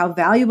realized how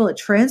valuable a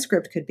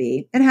transcript could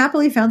be and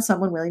happily found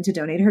someone willing to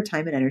donate her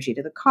time and energy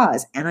to the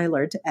cause. And I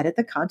learned to edit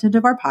the content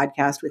of our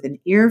podcast with an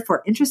ear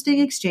for interesting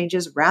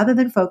exchanges rather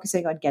than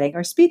focusing on getting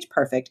our speech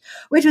perfect,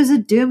 which was a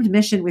doomed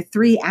mission with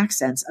 3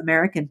 accents,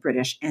 American,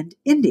 British, and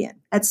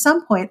Indian. At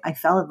some point, I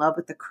fell in love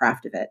with the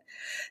craft of it.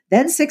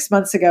 Then 6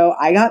 months ago,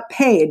 I got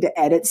paid to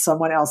edit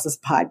someone else's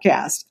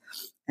podcast.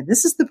 And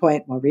this is the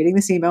point, while reading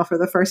this email for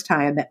the first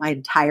time, that my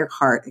entire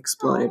heart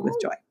exploded with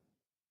joy.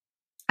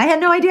 I had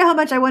no idea how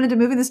much I wanted to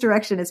move in this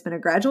direction. It's been a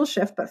gradual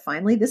shift, but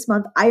finally this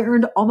month I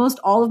earned almost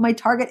all of my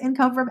target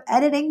income from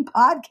editing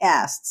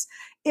podcasts.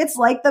 It's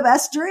like the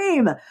best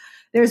dream.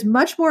 There's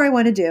much more I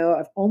want to do.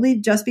 I've only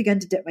just begun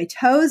to dip my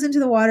toes into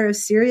the water of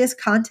serious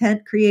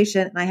content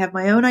creation, and I have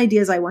my own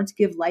ideas I want to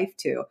give life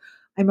to.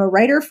 I'm a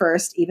writer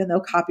first, even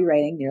though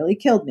copywriting nearly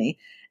killed me.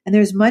 And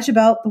there's much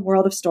about the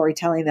world of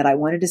storytelling that I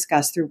want to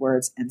discuss through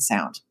words and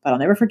sound. But I'll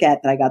never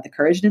forget that I got the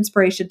courage and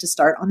inspiration to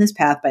start on this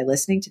path by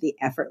listening to the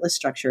effortless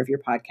structure of your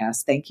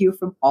podcast. Thank you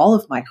from all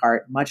of my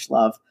heart. Much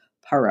love,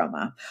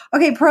 Paroma.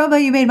 Okay, Paroma,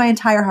 you made my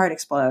entire heart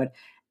explode.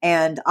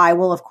 And I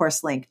will, of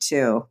course, link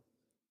to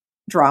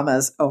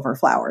Dramas Over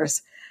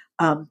Flowers.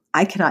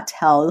 I cannot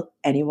tell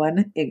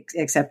anyone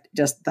except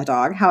just the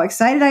dog how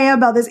excited I am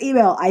about this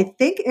email. I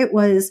think it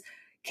was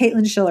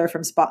Caitlin Schiller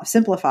from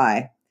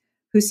Simplify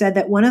who said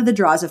that one of the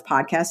draws of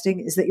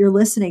podcasting is that you're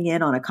listening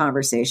in on a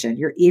conversation.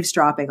 You're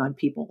eavesdropping on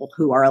people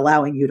who are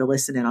allowing you to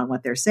listen in on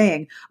what they're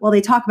saying while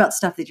they talk about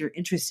stuff that you're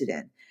interested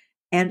in.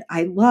 And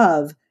I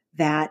love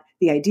that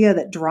the idea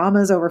that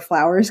Dramas Over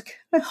Flowers,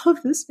 I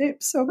love this name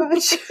so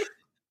much.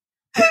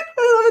 I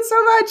love it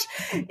so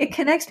much. It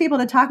connects people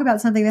to talk about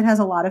something that has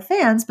a lot of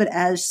fans, but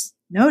as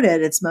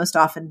noted, it's most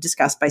often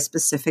discussed by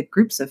specific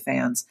groups of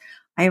fans.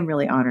 I am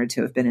really honored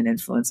to have been an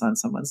influence on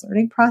someone's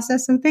learning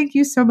process. So thank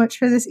you so much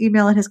for this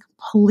email. It has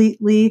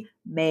completely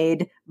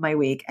made my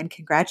week. And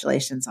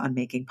congratulations on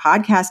making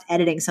podcast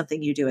editing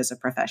something you do as a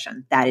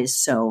profession. That is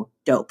so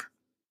dope.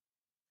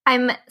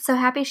 I'm so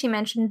happy she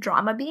mentioned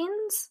Drama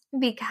Beans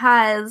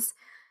because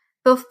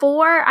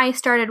before I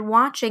started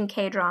watching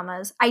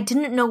K-dramas, I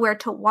didn't know where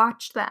to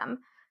watch them.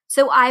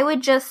 So I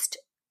would just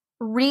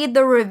read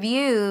the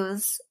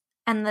reviews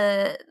and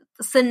the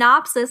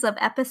synopsis of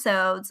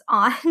episodes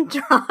on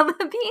Drama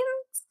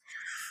Beans.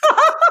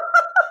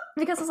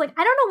 Because I was like,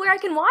 I don't know where I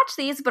can watch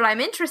these, but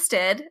I'm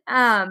interested.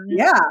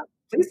 Yeah,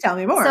 please tell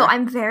me more. So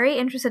I'm very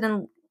interested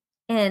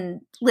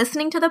in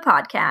listening to the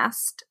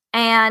podcast.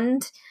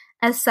 And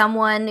as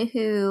someone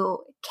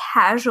who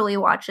casually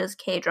watches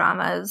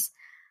K-dramas,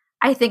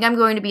 I think I'm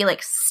going to be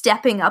like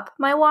stepping up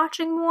my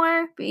watching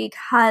more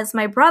because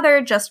my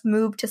brother just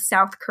moved to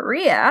South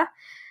Korea,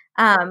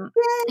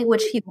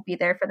 which he will be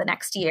there for the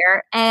next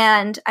year.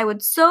 And I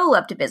would so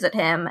love to visit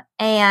him.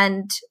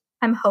 And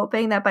I'm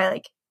hoping that by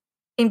like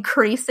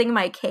increasing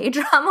my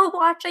K-drama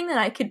watching, that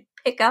I could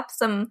pick up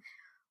some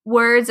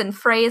words and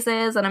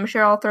phrases. And I'm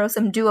sure I'll throw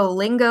some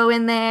Duolingo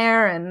in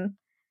there. And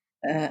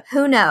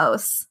who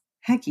knows?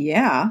 Heck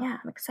yeah. Yeah,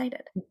 I'm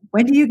excited.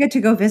 When do you get to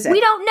go visit? We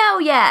don't know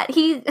yet.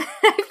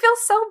 I feel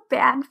so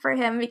bad for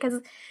him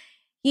because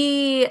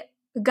he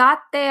got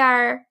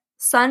there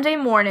Sunday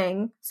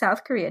morning,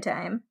 South Korea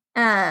time,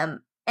 and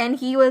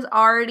he was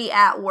already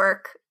at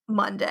work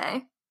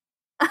Monday.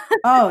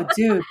 Oh,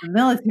 dude, the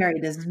military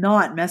does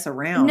not mess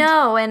around.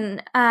 No,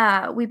 and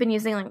we've been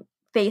using like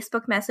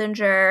Facebook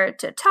Messenger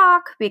to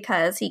talk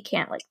because he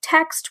can't like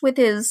text with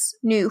his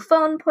new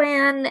phone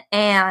plan,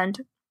 and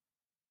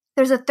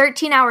there's a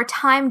 13-hour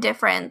time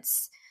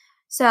difference.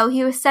 So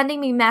he was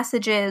sending me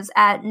messages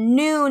at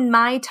noon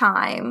my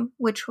time,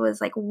 which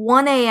was like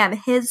 1 a.m.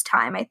 his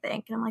time, I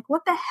think. And I'm like,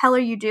 what the hell are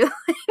you doing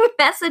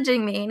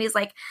messaging me? And he's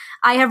like,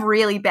 I have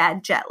really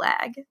bad jet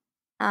lag.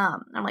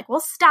 I'm like, well,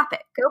 stop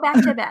it. Go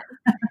back to bed.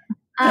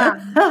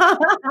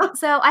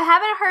 So I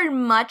haven't heard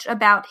much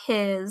about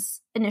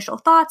his initial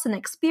thoughts and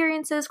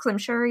experiences because I'm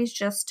sure he's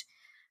just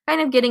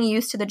kind of getting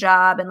used to the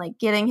job and like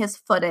getting his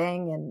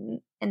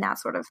footing and that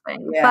sort of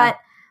thing. Yeah. But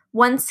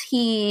once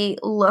he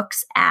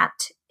looks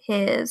at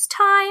his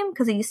time,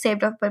 because he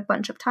saved up a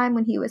bunch of time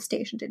when he was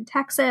stationed in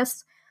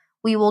Texas,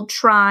 we will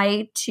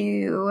try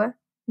to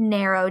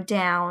narrow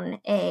down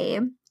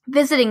a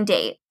visiting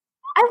date.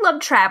 I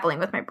love traveling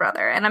with my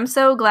brother, and I'm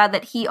so glad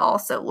that he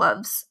also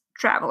loves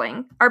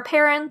traveling. Our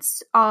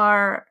parents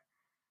are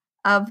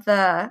of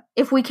the,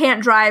 if we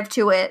can't drive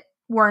to it,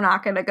 we're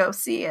not going to go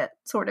see it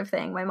sort of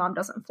thing. My mom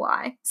doesn't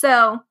fly.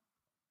 So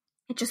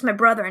It's just my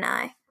brother and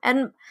I.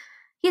 And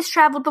he's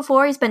traveled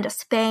before. He's been to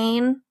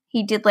Spain.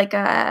 He did like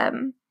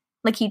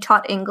he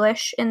taught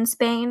English in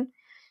Spain.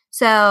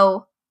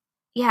 So,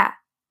 yeah,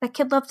 that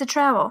kid loves to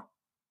travel.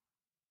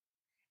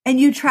 And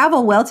you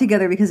travel well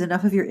together because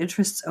enough of your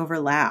interests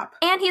overlap.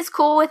 And he's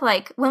cool with,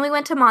 like, when we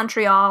went to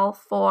Montreal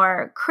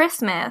for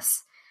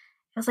Christmas,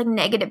 it was like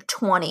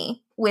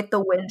 -20 with the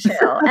wind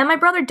chill. And my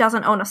brother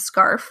doesn't own a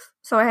scarf,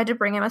 so I had to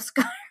bring him a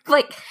scarf.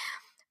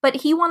 But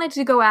he wanted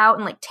to go out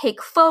and, like,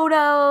 take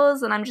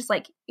photos, and I'm just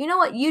like, you know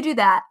what? You do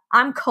that.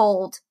 I'm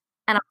cold,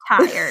 and I'm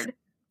tired.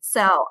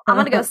 So I'm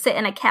going to go sit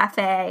in a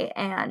cafe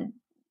and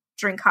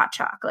drink hot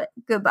chocolate.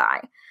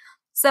 Goodbye.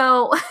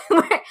 So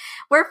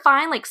we're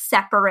fine, like,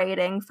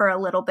 separating for a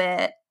little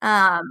bit.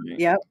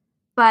 Yep.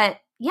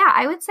 But yeah,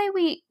 I would say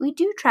we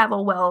do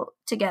travel well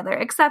together,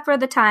 except for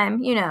the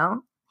time,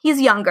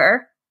 he's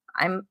younger.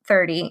 I'm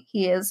 30.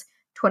 He is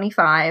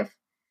 25.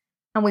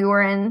 And we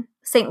were in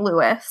St.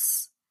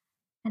 Louis.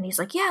 And he's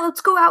like, yeah,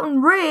 let's go out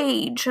and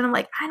rage. And I'm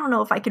like, I don't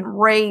know if I can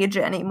rage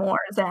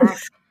anymore, Zach.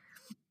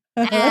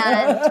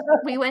 And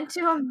we went to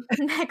a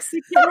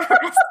Mexican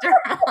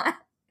restaurant.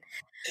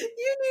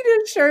 You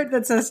need a shirt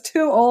that says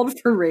too old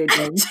for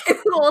raging.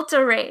 Too old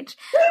to rage.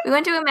 We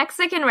went to a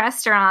Mexican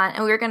restaurant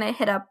and we were going to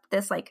hit up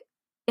this like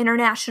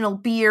international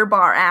beer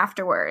bar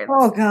afterwards.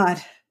 Oh,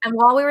 God. And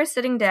while we were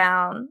sitting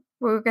down,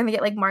 we were going to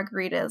get like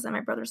margaritas. And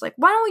my brother's like,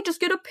 why don't we just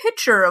get a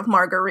pitcher of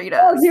margaritas?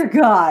 Oh, dear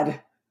God.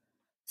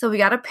 So we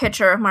got a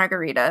pitcher of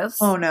margaritas.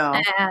 Oh, no.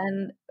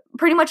 And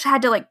pretty much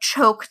had to like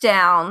choke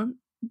down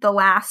the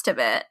last of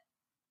it.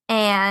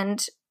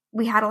 And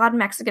we had a lot of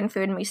Mexican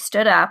food and we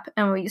stood up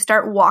and we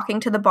start walking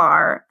to the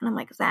bar. And I'm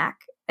like,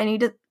 Zach, I need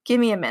to give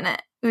me a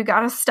minute. We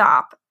got to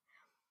stop.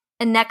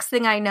 And next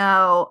thing I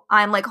know,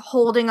 I'm like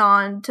holding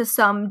on to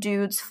some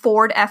dude's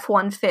Ford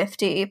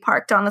F-150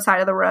 parked on the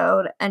side of the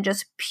road and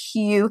just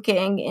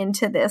puking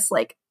into this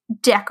like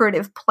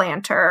decorative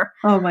planter.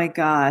 Oh my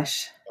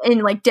gosh. In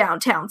like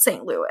downtown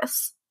St.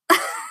 Louis.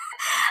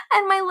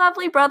 And my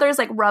lovely brother's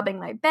like rubbing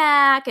my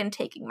back and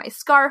taking my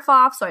scarf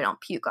off so I don't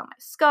puke on my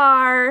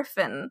scarf.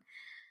 And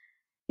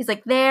he's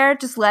like, there,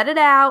 just let it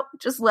out.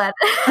 Just let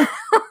it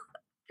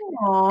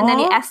Aww. And then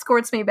he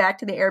escorts me back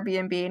to the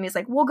Airbnb and he's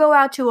like, we'll go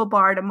out to a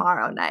bar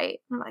tomorrow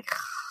night. I'm like,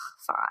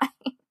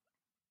 fine.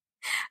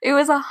 It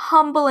was a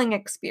humbling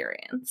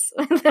experience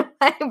with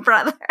my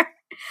brother.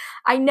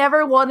 I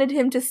never wanted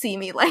him to see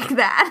me like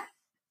that.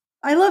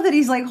 I love that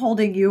he's like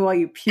holding you while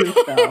you puke,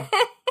 though.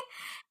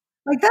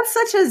 Like, that's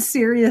such a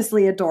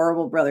seriously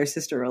adorable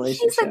brother-sister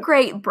relationship. He's a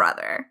great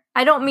brother.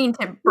 I don't mean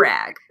to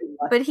brag,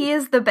 but he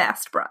is the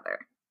best brother.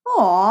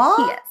 Aww.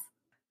 He is.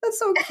 That's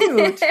so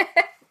cute.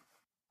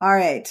 All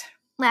right.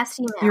 Last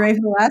email. You ready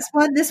for the last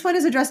one? This one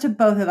is addressed to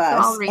both of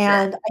us. I'll read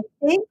and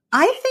it.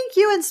 I think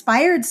you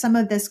inspired some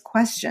of this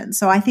question,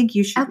 so I think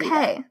you should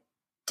read it.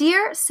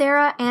 Dear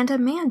Sarah and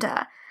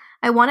Amanda,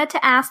 I wanted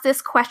to ask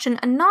this question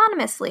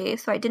anonymously,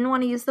 so I didn't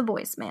want to use the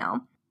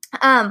voicemail.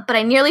 But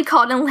I nearly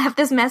called and left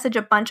this message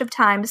a bunch of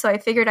times, so I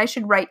figured I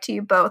should write to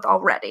you both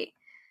already.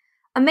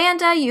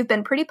 Amanda, you've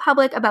been pretty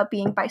public about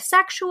being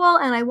bisexual,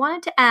 and I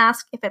wanted to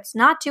ask, if it's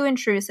not too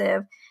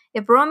intrusive,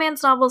 if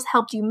romance novels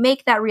helped you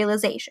make that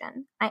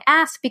realization. I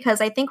ask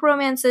because I think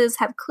romances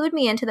have clued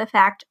me into the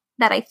fact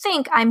that I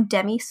think I'm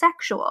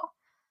demisexual.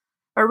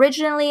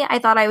 Originally, I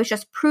thought I was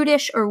just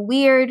prudish or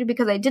weird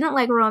because I didn't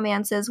like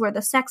romances where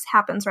the sex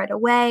happens right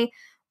away,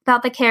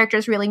 without the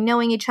characters really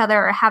knowing each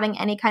other or having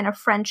any kind of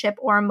friendship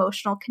or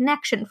emotional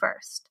connection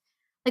first.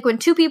 Like when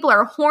two people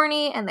are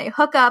horny and they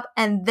hook up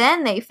and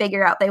then they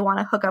figure out they want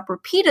to hook up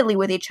repeatedly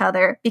with each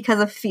other because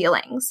of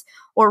feelings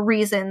or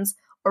reasons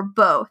or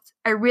both.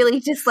 I really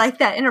dislike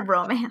that in a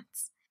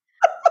romance.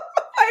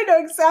 I know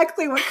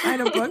exactly what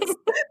kind of books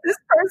this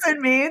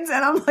person means,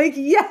 and I'm like,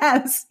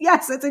 yes,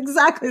 that's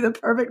exactly the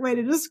perfect way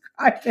to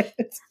describe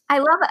it. I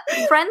love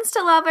friends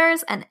to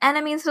lovers and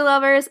enemies to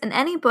lovers and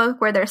any book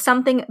where there's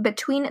something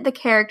between the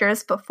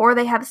characters before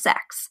they have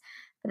sex.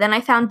 But then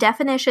I found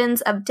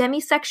definitions of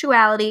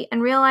demisexuality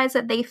and realized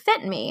that they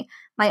fit me,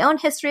 my own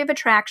history of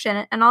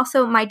attraction, and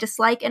also my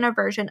dislike and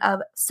aversion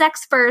of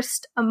sex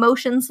first,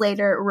 emotions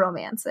later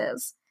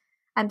romances.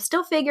 I'm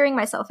still figuring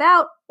myself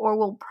out, or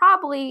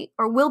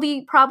will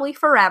be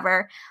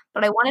forever,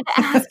 but I wanted to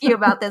ask you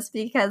about this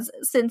because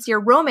since you're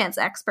romance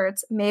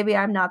experts, maybe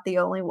I'm not the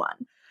only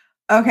one.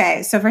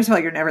 Okay, so first of all,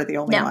 you're never the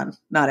only one.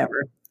 Not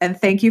ever. And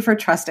thank you for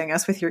trusting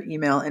us with your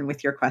email and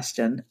with your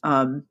question.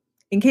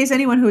 In case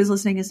anyone who is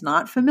listening is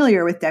not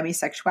familiar with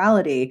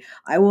demisexuality,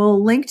 I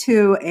will link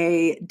to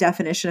a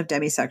definition of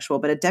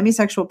demisexual, but a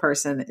demisexual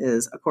person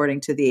is,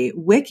 according to the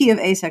Wiki of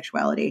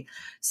Asexuality,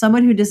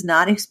 someone who does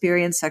not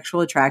experience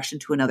sexual attraction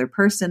to another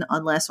person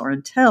unless or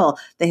until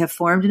they have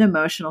formed an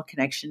emotional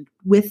connection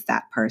with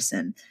that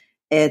person.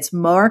 It's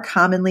more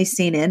commonly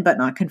seen in, but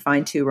not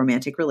confined to,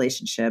 romantic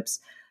relationships.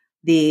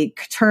 The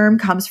term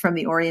comes from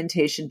the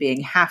orientation being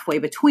halfway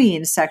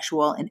between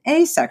sexual and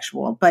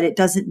asexual, but it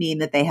doesn't mean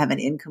that they have an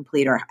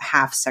incomplete or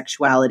half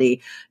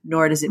sexuality,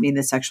 nor does it mean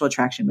that sexual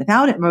attraction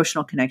without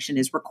emotional connection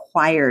is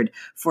required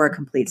for a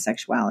complete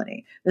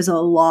sexuality. There's a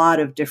lot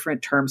of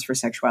different terms for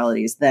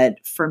sexualities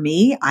that, for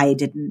me, I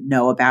didn't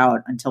know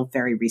about until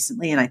very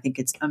recently. And I think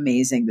it's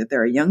amazing that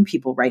there are young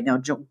people right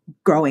now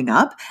growing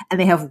up and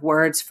they have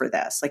words for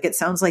this. Like, it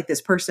sounds like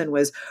this person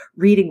was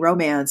reading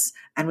romance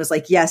and was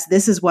like, yes,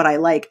 this is what I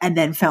like, and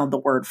then found the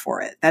word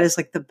for it. That is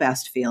like the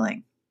best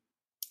feeling.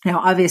 Now,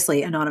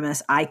 obviously,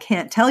 Anonymous, I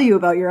can't tell you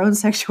about your own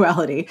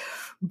sexuality,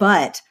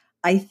 but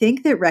I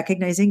think that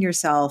recognizing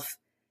yourself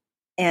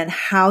and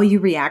how you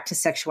react to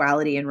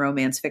sexuality in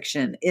romance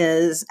fiction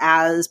is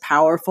as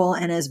powerful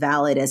and as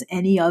valid as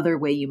any other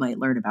way you might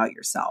learn about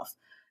yourself.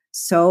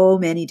 So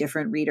many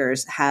different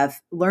readers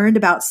have learned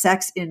about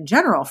sex in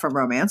general from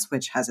romance,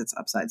 which has its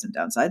upsides and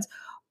downsides.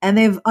 And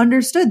they've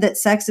understood that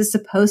sex is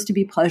supposed to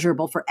be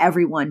pleasurable for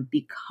everyone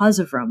because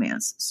of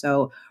romance.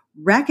 So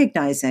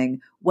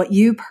recognizing what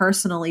you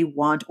personally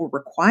want or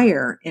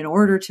require in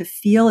order to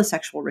feel a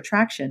sexual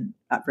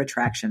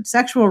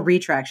sexual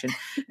retraction,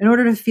 in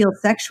order to feel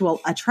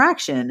sexual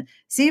attraction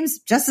seems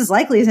just as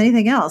likely as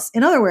anything else.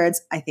 In other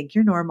words, I think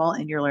you're normal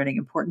and you're learning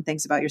important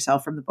things about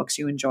yourself from the books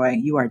you enjoy.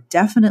 You are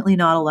definitely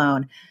not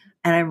alone.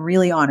 And I'm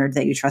really honored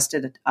that you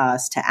trusted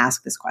us to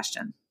ask this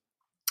question.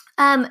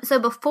 So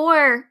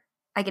before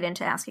I get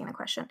into asking the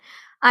question,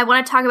 I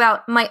want to talk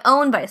about my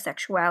own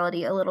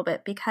bisexuality a little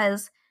bit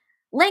because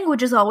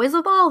language is always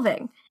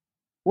evolving.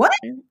 What?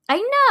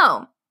 I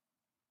know.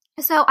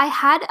 So I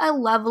had a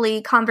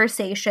lovely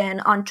conversation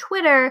on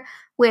Twitter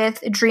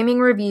with Dreaming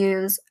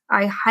Reviews.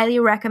 I highly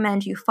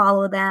recommend you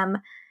follow them.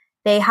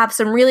 They have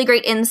some really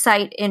great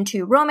insight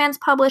into romance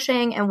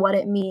publishing and what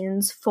it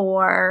means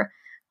for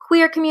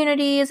queer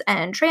communities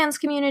and trans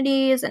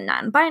communities and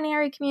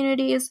non-binary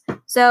communities.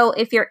 So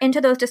if you're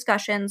into those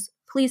discussions,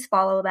 please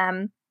follow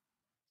them.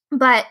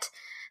 But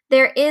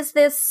there is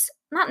this,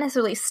 not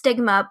necessarily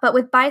stigma, but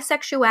with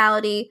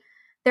bisexuality,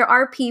 there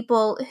are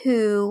people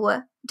who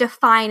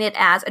define it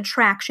as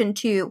attraction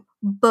to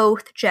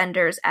both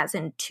genders, as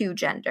in two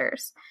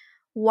genders,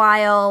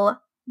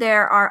 while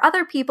there are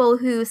other people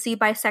who see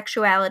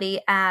bisexuality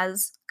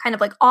as kind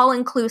of like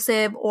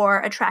all-inclusive or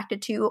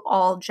attracted to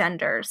all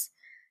genders.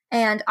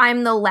 And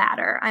I'm the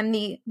latter. I'm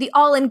the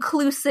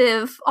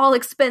all-inclusive, all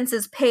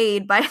expenses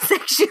paid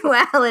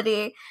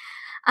bisexuality.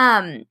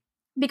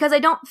 Because I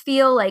don't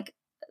feel like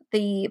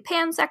the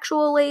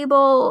pansexual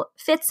label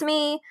fits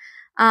me.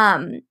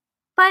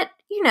 But,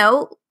 you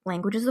know,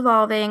 language is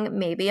evolving.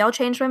 Maybe I'll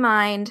change my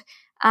mind.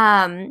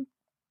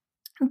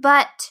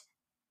 But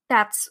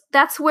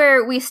that's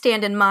where we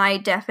stand in my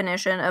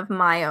definition of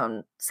my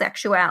own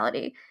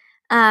sexuality.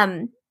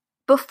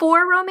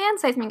 Before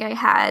romance, I think I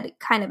had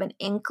kind of an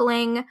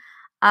inkling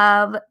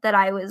of that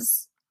I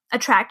was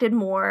attracted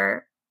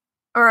more,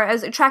 or I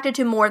was attracted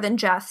to more than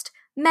just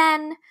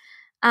men,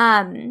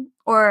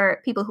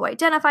 or people who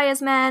identify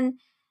as men.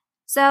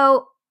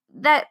 So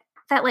that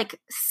like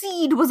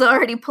seed was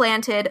already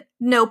planted,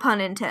 no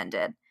pun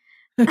intended.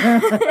 It's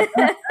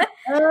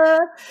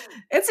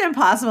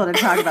impossible to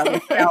talk about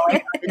this without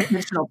like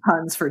intentional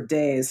puns for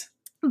days.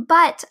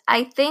 But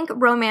I think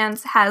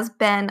romance has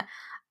been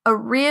a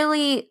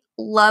really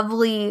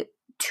lovely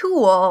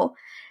tool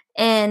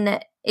in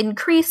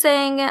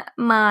increasing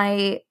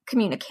my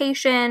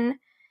communication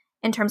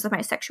in terms of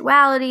my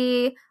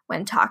sexuality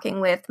when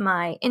talking with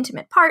my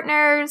intimate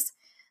partners.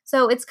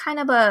 So it's kind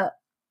of a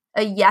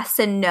yes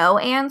and no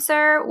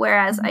answer,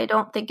 whereas I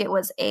don't think it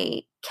was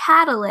a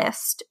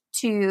catalyst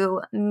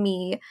to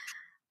me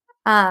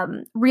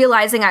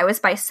realizing I was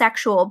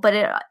bisexual, but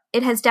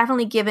it has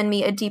definitely given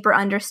me a deeper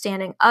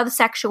understanding of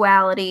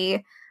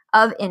sexuality,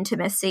 of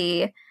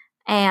intimacy,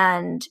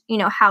 and, you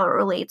know, how it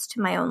relates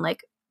to my own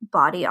like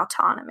body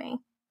autonomy.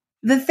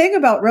 The thing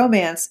about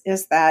romance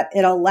is that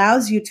it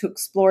allows you to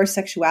explore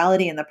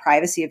sexuality in the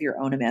privacy of your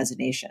own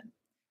imagination.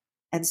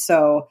 And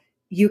so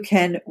you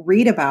can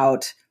read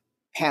about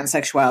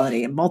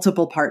pansexuality and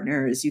multiple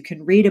partners. You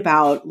can read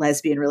about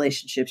lesbian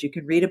relationships. You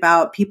can read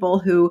about people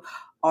who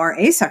are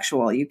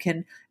asexual. You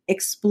can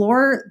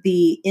explore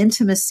the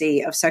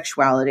intimacy of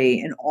sexuality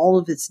in all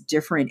of its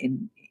different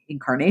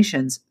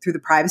incarnations through the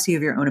privacy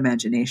of your own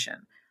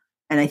imagination.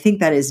 And I think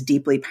that is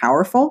deeply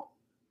powerful.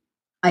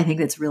 I think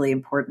that's really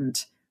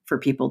important for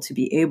people to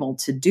be able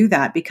to do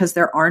that because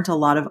there aren't a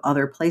lot of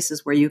other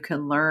places where you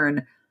can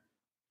learn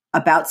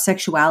about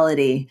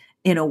sexuality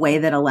in a way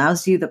that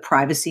allows you the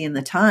privacy and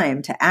the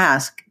time to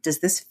ask, does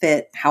this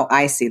fit how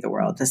I see the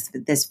world? Does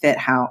this fit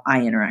how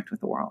I interact with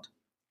the world?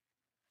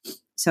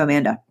 So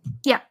Amanda.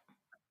 Yeah.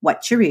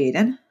 What you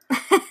reading?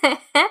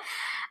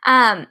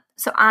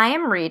 So I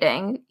am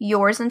reading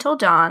Yours Until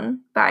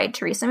Dawn by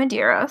Teresa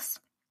Medeiros.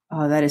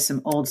 Oh, that is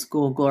some old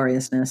school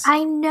gloriousness.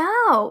 I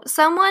know.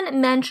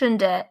 Someone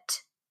mentioned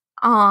it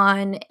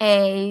on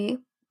a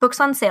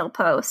books on sale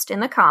post in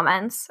the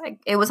comments.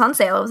 It was on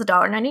sale. It was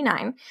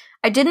 $1.99.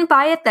 I didn't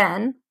buy it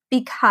then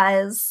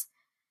because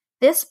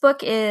this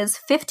book is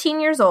 15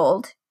 years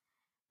old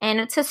and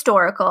it's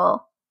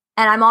historical,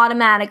 and I'm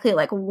automatically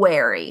like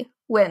wary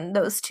when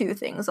those two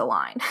things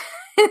align.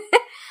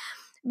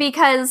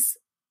 Because,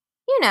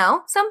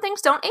 some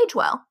things don't age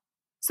well.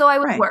 So I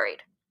was worried.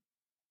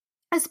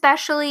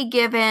 Especially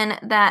given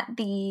that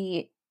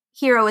the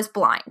hero is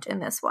blind in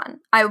this one.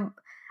 I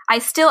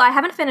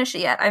haven't finished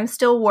it yet. I'm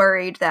still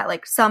worried that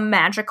like some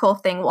magical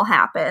thing will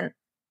happen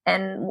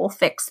and will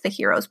fix the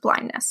hero's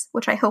blindness,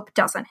 which I hope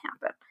doesn't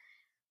happen.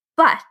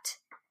 But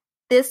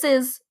this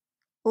is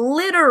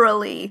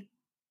literally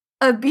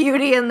a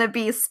Beauty and the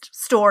Beast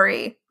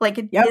story,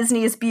 like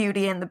Disney's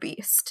Beauty and the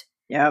Beast.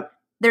 Yep.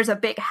 There's a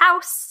big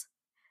house.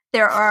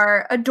 There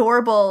are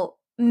adorable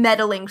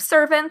meddling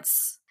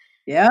servants.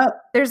 Yep.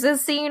 There's a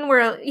scene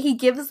where he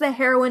gives the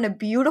heroine a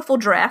beautiful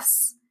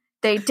dress.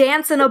 They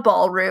dance in a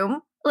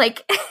ballroom.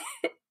 Like,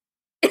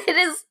 it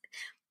is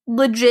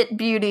legit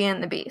Beauty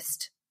and the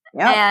Beast.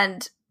 Yep.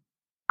 And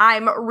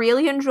I'm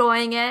really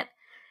enjoying it.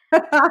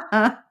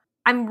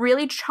 I'm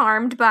really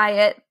charmed by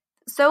it.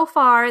 So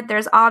far,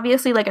 there's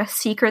obviously like a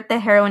secret the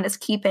heroine is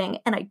keeping,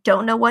 and I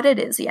don't know what it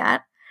is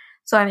yet.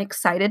 So I'm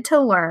excited to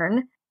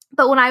learn.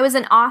 But when I was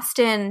in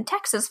Austin,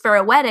 Texas for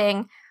a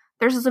wedding,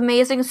 there's this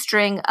amazing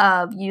string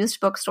of used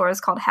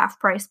bookstores called Half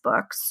Price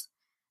Books.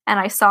 And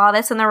I saw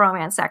this in the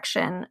romance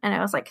section, and it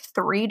was like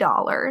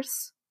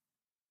 $3.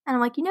 And I'm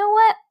like, you know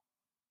what?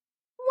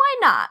 Why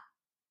not?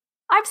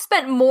 I've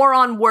spent more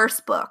on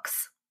worse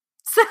books.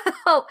 So,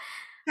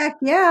 heck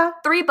yeah.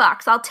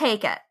 $3, I'll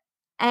take it.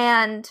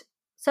 And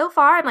so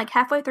far, I'm like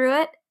halfway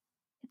through it.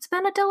 It's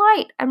been a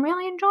delight. I'm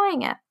really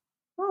enjoying it.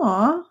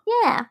 Aw.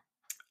 Yeah.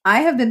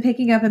 I have been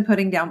picking up and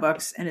putting down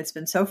books, and it's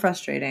been so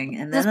frustrating.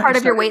 And Is this part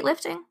of your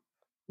weightlifting?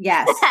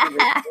 Yes.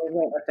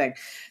 Weightlifting.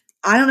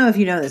 I don't know if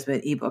you know this,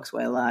 but ebooks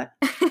weigh a lot.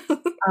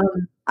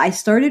 I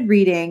started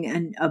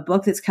reading a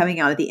book that's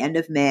coming out at the end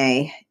of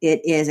May.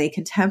 It is a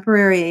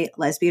contemporary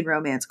lesbian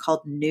romance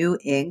called New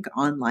Ink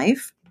on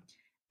Life.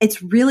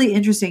 It's really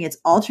interesting. It's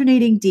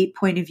alternating deep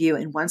point of view.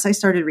 And once I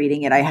started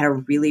reading it, I had a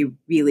really,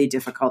 really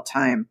difficult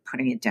time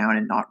putting it down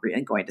and not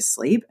and going to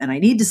sleep. And I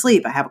need to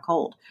sleep. I have a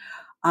cold.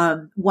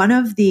 One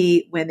of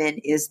the women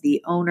is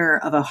the owner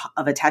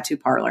of a tattoo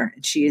parlor,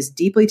 and she is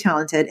deeply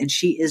talented, and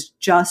she is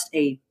just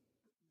a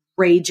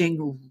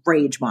raging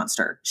rage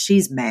monster.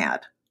 She's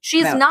mad.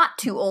 She's not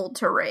too old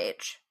to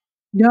rage.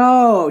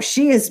 No,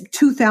 she is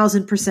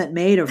 2000%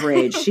 made of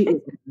rage. She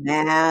is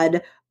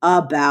mad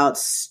about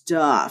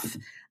stuff,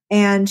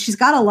 and she's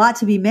got a lot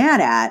to be mad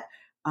at.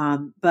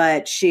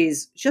 But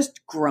she's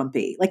just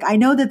grumpy. Like, I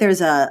know that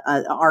there's a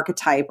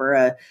archetype or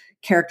a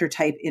character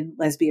type in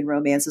lesbian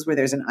romances where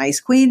there's an ice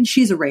queen.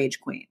 She's a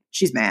rage queen.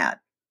 She's mad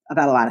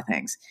about a lot of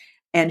things.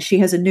 And she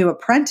has a new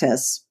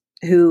apprentice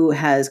who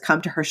has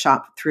come to her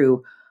shop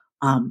through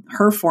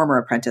her former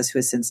apprentice who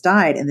has since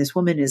died. And this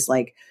woman is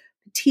like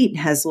petite and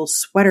has little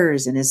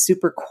sweaters and is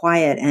super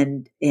quiet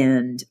and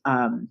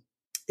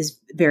is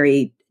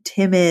very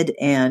timid.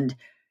 And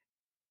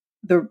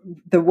the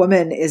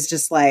woman is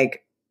just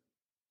like,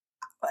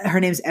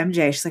 her name's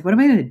MJ. She's like, what am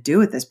I going to do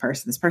with this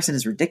person? This person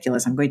is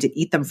ridiculous. I'm going to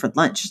eat them for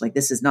lunch. Like,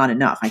 this is not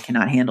enough. I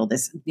cannot handle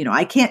this.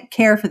 I can't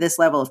care for this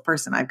level of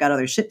person. I've got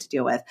other shit to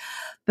deal with.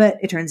 But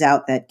it turns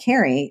out that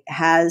Carrie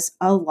has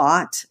a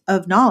lot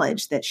of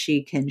knowledge that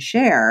she can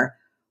share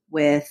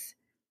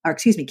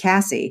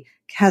Cassie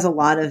has a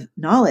lot of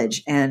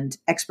knowledge and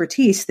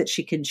expertise that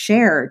she can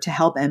share to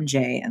help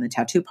MJ and the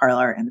tattoo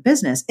parlor and the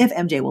business if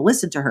MJ will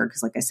listen to her.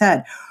 Because like I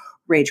said,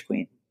 rage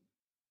queen.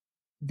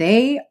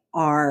 They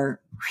are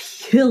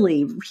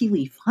really,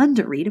 really fun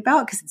to read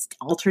about because it's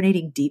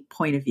alternating deep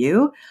point of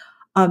view.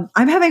 I'm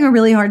having a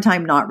really hard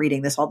time not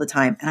reading this all the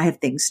time, and I have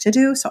things to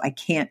do, so I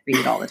can't read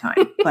it all the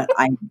time, but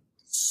I'm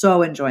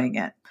so enjoying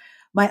it.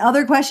 My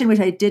other question, which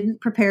I didn't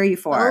prepare you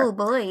for. Oh,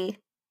 boy.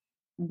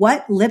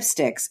 What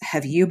lipsticks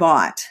have you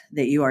bought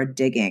that you are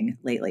digging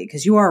lately?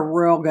 Because you are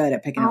real good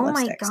at picking out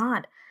lipsticks. Oh,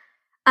 my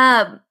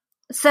God.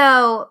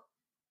 So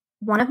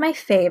one of my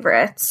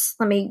favorites,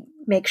 let me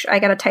make sure, I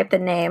got to type the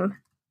name.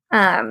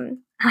 And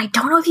I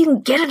don't know if you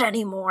can get it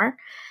anymore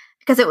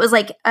because it was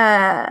like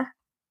a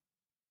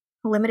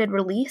limited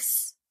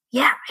release.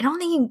 Yeah, I don't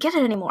think you can get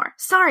it anymore.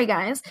 Sorry,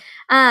 guys.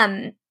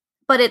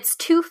 But it's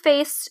Too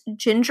Faced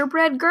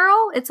Gingerbread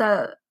Girl. It's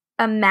a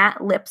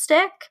matte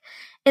lipstick.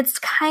 It's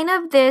kind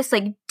of this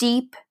like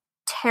deep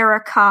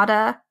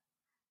terracotta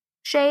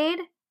shade.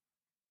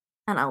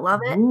 And I love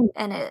it. Ooh.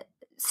 And it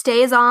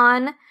stays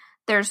on.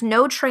 There's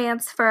no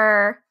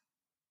transfer.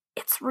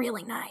 It's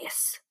really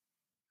nice.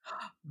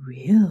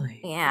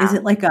 Really? Yeah. Is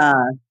it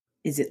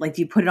like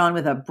do you put it on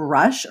with a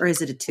brush or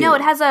is it a tube? No,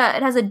 it has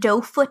a doe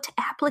foot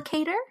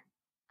applicator.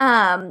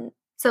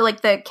 So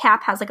like the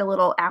cap has like a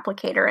little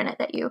applicator in it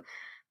that you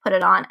put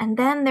it on. And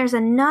then there's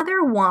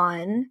another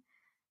one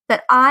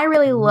that I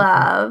really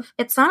love.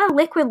 It's not a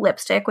liquid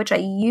lipstick, which I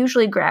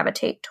usually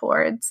gravitate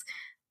towards,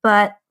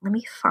 but let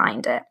me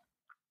find it.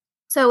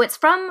 So it's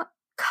from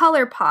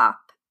ColourPop,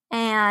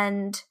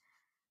 and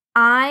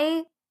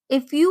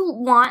if you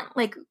want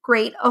like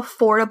great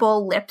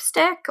affordable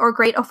lipstick or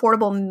great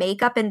affordable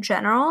makeup in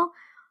general,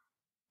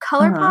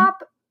 ColourPop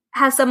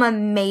has some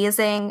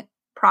amazing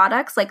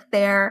products. Like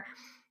their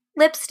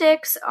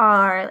lipsticks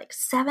are like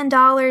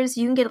 $7.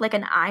 You can get like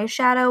an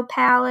eyeshadow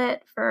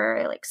palette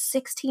for like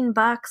 $16,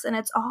 and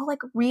it's all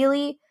like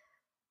really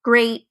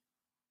great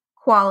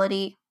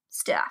quality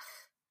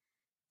stuff.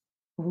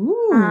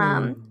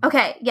 Ooh.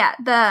 Okay, yeah.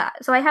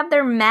 So I have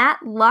their matte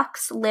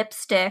Luxe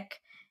lipstick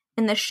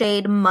in the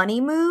shade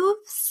Money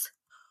Moves.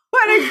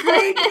 What a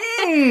great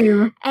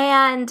name!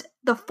 And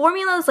the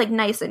formula is like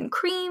nice and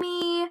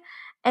creamy,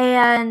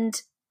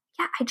 and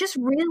yeah, I just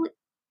really.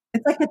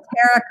 It's like a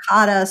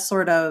terracotta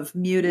sort of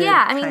muted.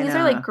 Yeah, I mean these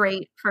are like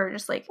great for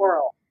just like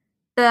floral.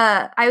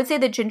 I would say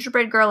the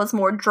Gingerbread Girl is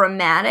more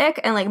dramatic,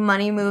 and like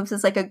Money Moves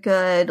is like a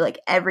good like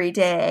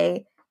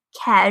everyday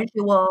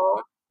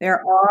casual.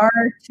 There are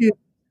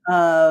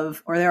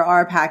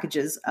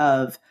packages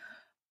of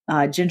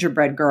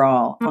Gingerbread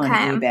Girl on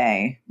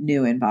eBay,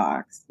 new in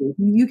box.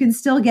 You can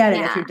still get it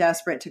if you're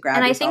desperate to grab.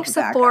 And I think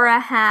Sephora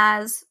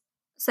has.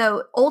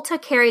 So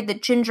Ulta carried the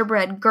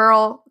Gingerbread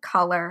Girl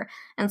color,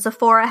 and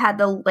Sephora had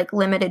the like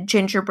limited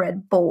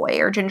Gingerbread Boy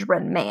or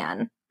Gingerbread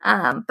Man.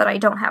 But I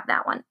don't have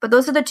that one. But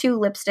those are the two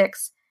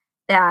lipsticks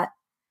that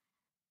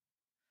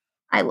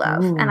I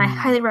love. Ooh. And I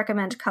highly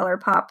recommend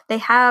ColourPop.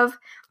 They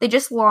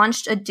just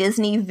launched a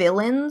Disney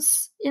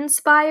villains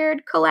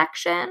inspired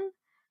collection.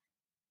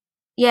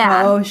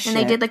 Yeah. Oh, shit. And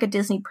they did like a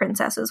Disney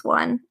princesses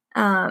one.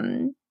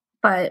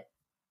 But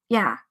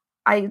yeah,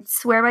 I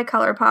swear by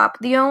ColourPop.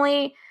 The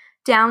only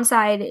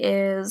downside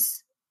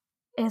is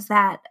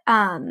that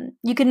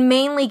you can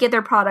mainly get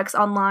their products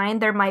online.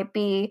 There might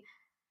be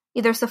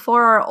either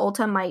Sephora or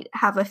Ulta might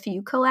have a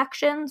few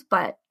collections,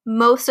 but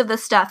most of the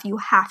stuff you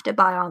have to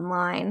buy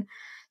online.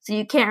 So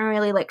you can't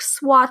really like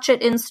swatch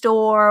it in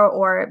store,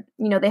 or,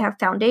 you know, they have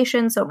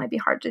foundation, so it might be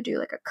hard to do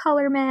like a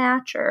color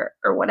match or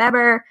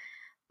whatever.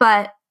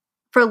 But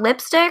for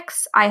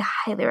lipsticks, I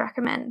highly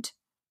recommend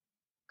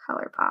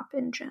ColourPop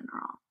in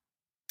general.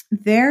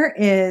 There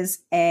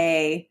is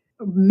a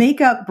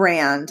makeup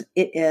brand.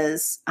 It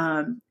is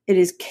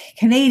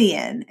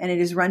Canadian, and it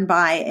is run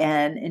by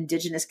an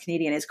Indigenous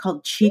Canadian. It's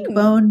called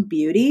Cheekbone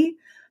Beauty,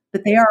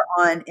 but they are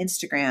on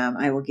Instagram.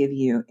 I will give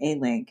you a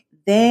link.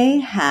 They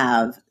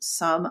have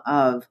first of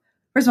all,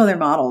 their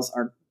models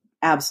are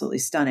absolutely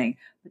stunning,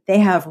 but they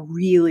have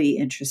really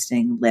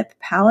interesting lip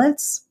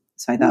palettes.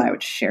 So I thought I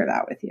would share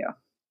that with you.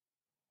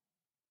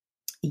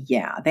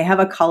 Yeah, they have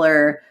a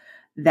color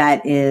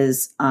that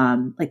is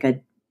like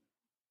a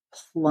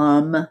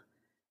plum,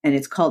 and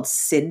it's called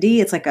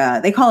Cindy. It's like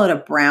they call it a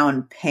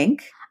brown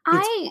pink.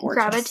 I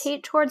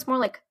gravitate towards more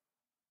like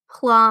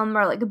plum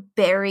or like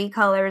berry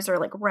colors or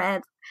like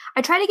red.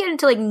 I try to get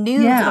into like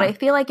nudes, but I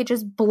feel like it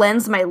just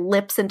blends my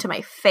lips into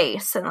my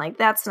face, and like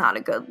that's not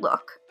a good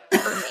look for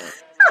me.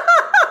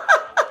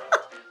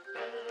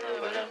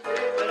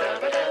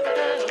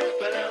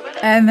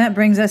 And that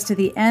brings us to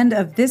the end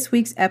of this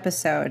week's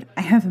episode.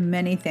 I have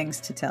many things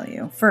to tell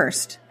you.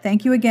 First,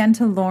 thank you again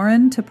to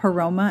Lauren, to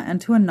Paroma,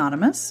 and to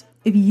Anonymous.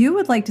 If you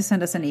would like to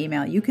send us an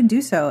email, you can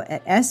do so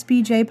at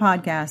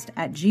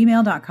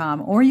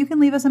sbjpodcast@gmail.com, or you can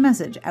leave us a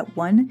message at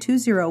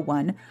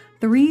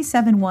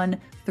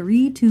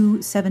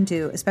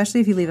 1201-371-3272,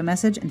 especially if you leave a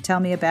message and tell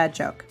me a bad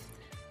joke.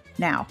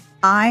 Now,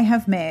 I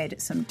have made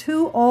some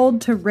Too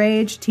Old to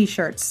Rage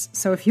t-shirts.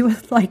 So if you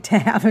would like to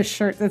have a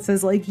shirt that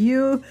says like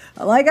you,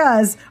 like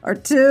us, are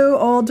too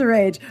old to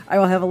rage, I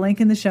will have a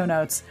link in the show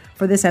notes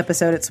for this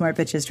episode at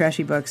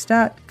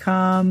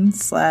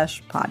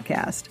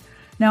smartbitchestrashybooks.com/podcast.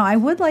 Now, I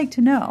would like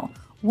to know,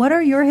 what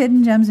are your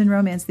hidden gems in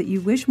romance that you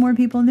wish more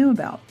people knew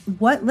about?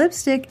 What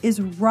lipstick is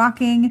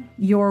rocking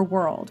your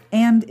world?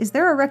 And is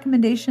there a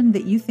recommendation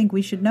that you think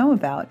we should know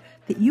about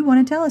that you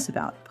want to tell us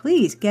about?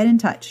 Please get in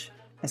touch.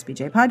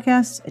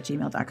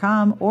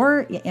 sbjpodcasts@gmail.com,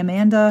 or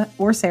Amanda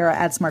or Sarah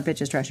at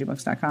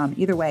smartbitchestrashybooks.com.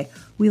 Either way,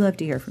 we love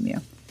to hear from you.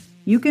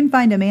 You can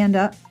find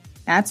Amanda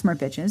at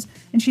smartbitches,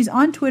 and she's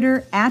on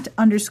Twitter at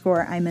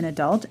 _I'm an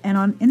adult, and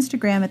on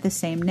Instagram at the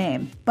same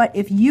name. But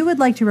if you would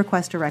like to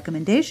request a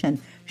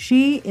recommendation,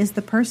 she is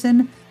the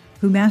person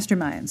who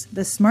masterminds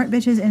the Smart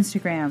Bitches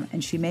Instagram,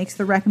 and she makes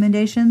the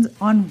recommendations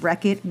on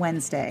Wreck It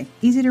Wednesday.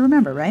 Easy to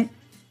remember, right?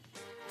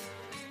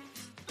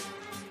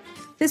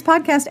 This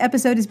podcast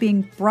episode is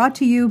being brought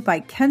to you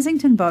by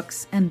Kensington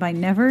Books and by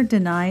Never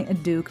Deny a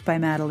Duke by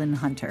Madeline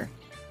Hunter.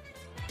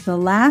 The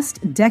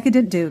last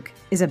decadent Duke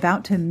is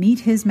about to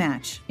meet his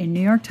match in New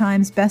York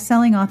Times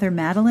bestselling author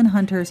Madeline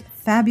Hunter's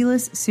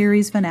fabulous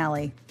series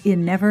finale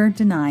in Never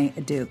Deny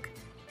a Duke.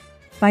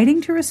 Fighting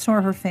to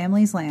restore her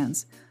family's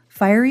lands,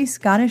 fiery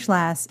Scottish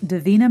lass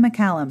Davina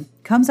McCallum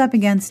comes up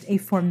against a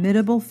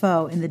formidable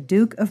foe in the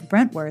Duke of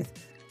Brentworth,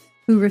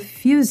 who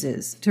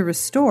refuses to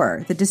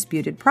restore the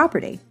disputed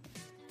property.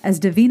 As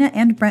Davina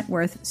and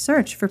Brentworth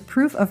search for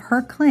proof of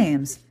her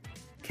claims,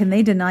 can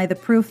they deny the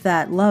proof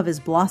that love is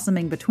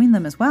blossoming between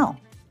them as well?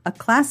 A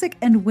classic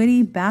and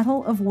witty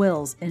battle of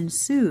wills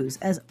ensues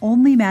as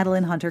only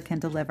Madeline Hunter can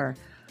deliver.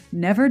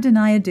 Never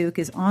Deny a Duke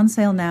is on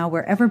sale now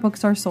wherever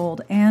books are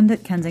sold and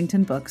at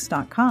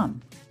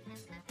kensingtonbooks.com.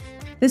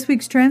 This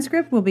week's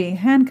transcript will be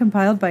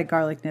hand-compiled by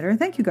Garlic Knitter.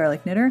 Thank you,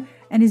 Garlic Knitter,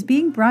 and is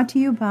being brought to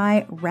you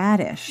by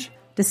Radish,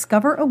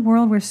 Discover a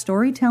world where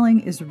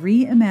storytelling is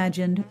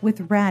reimagined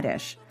with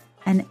Radish,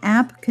 an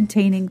app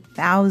containing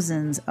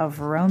thousands of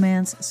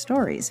romance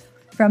stories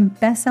from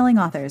best-selling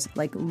authors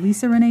like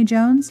Lisa Renee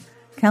Jones,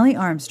 Kelly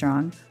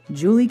Armstrong,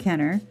 Julie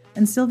Kenner,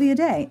 and Sylvia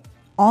Day,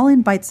 all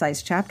in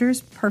bite-sized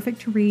chapters,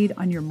 perfect to read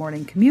on your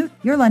morning commute,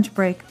 your lunch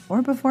break,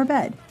 or before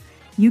bed.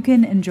 You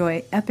can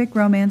enjoy epic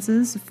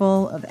romances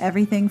full of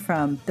everything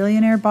from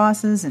billionaire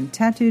bosses and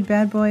tattooed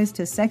bad boys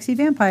to sexy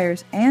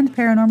vampires and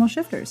paranormal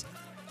shifters.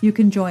 You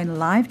can join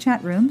live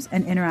chat rooms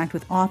and interact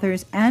with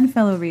authors and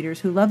fellow readers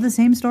who love the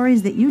same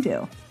stories that you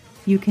do.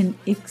 You can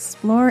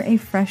explore a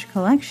fresh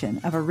collection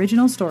of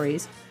original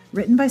stories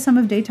written by some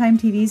of daytime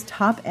TV's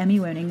top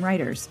Emmy-winning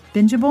writers.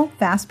 Bingeable,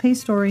 fast-paced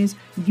stories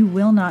you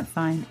will not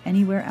find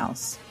anywhere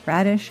else.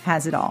 Radish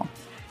has it all.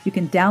 You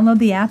can download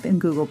the app in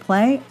Google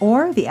Play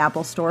or the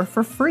Apple Store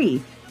for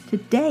free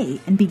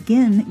today and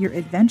begin your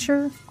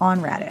adventure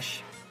on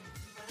Radish.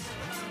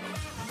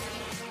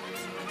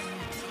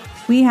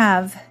 We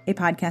have a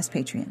podcast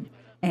Patreon,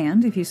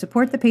 and if you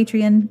support the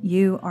Patreon,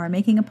 you are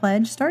making a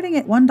pledge starting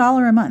at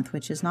 $1 a month,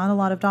 which is not a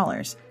lot of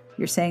dollars.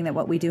 You're saying that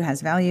what we do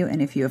has value,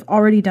 and if you have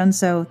already done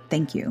so,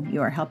 thank you.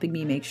 You are helping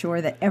me make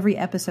sure that every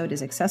episode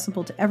is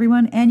accessible to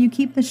everyone, and you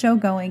keep the show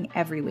going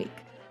every week.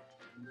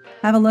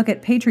 Have a look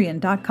at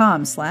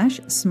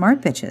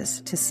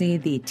patreon.com/smartbitches to see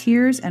the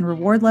tiers and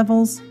reward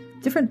levels,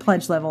 different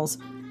pledge levels,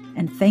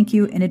 and thank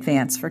you in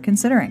advance for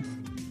considering.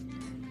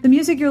 The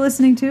music you're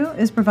listening to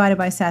is provided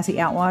by Sassy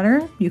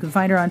Outwater. You can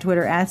find her on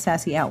Twitter at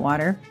Sassy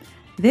Outwater.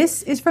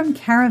 This is from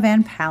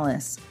Caravan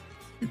Palace.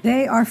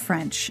 They are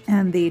French,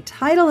 and the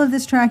title of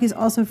this track is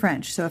also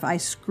French, so if I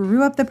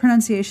screw up the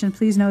pronunciation,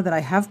 please know that I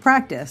have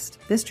practiced.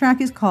 This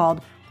track is called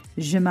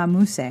Je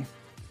m'amuse.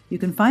 You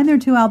can find their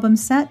 2-album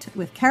set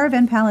with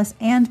Caravan Palace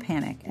and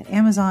Panic at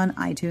Amazon,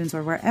 iTunes,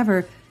 or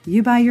wherever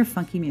you buy your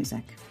funky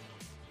music.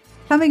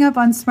 Coming up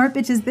on Smart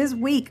Bitches this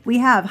week, we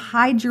have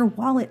Hide Your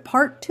Wallet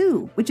Part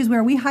 2, which is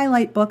where we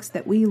highlight books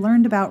that we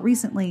learned about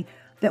recently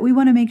that we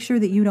want to make sure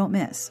that you don't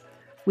miss.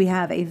 We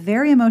have a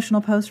very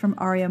emotional post from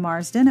Aria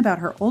Marsden about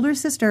her older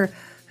sister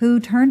who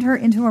turned her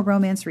into a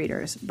romance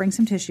reader. Bring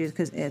some tissues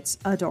because it's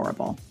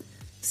adorable.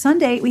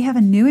 Sunday, we have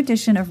a new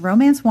edition of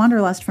Romance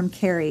Wanderlust from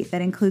Carrie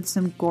that includes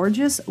some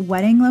gorgeous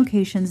wedding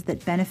locations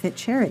that benefit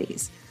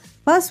charities.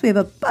 Plus, we have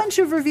a bunch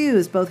of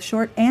reviews, both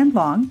short and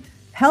long.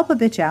 Help a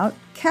bitch out,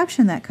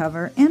 caption that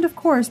cover, and of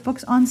course,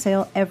 books on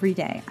sale every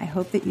day. I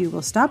hope that you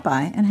will stop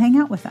by and hang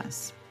out with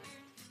us.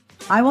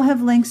 I will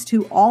have links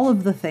to all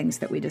of the things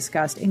that we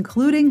discussed,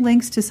 including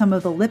links to some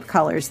of the lip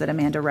colors that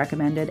Amanda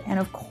recommended, and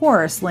of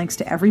course, links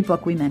to every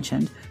book we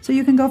mentioned, so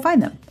you can go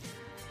find them.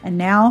 And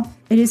now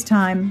it is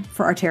time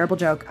for our terrible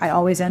joke. I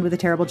always end with a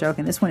terrible joke,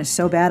 and this one is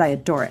so bad I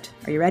adore it.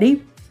 Are you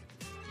ready?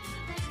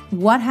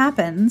 What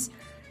happens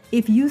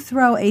if you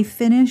throw a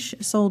Finnish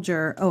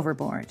soldier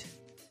overboard?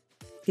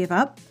 Give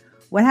up?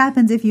 What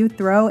happens if you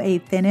throw a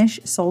Finnish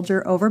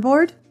soldier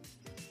overboard?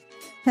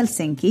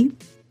 Helsinki.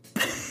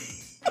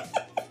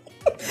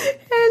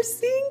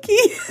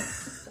 Helsinki.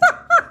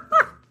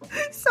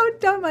 So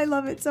dumb. I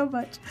love it so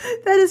much.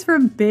 That is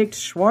from Big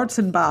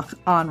Schwarzenbach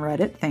on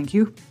Reddit. Thank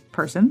you,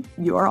 person.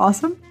 You are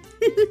awesome.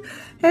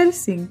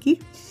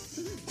 Helsinki.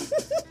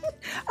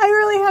 I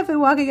really have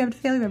been walking up to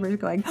family members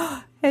going,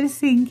 oh,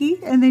 Helsinki,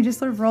 and they just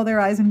sort of roll their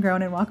eyes and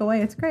groan and walk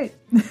away. It's great.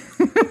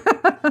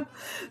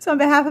 So on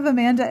behalf of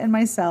Amanda and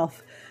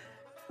myself,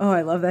 oh,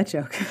 I love that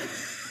joke.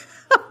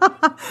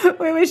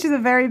 We wish you the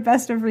very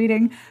best of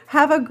reading.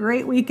 Have a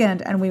great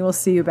weekend, and we will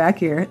see you back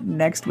here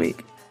next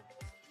week.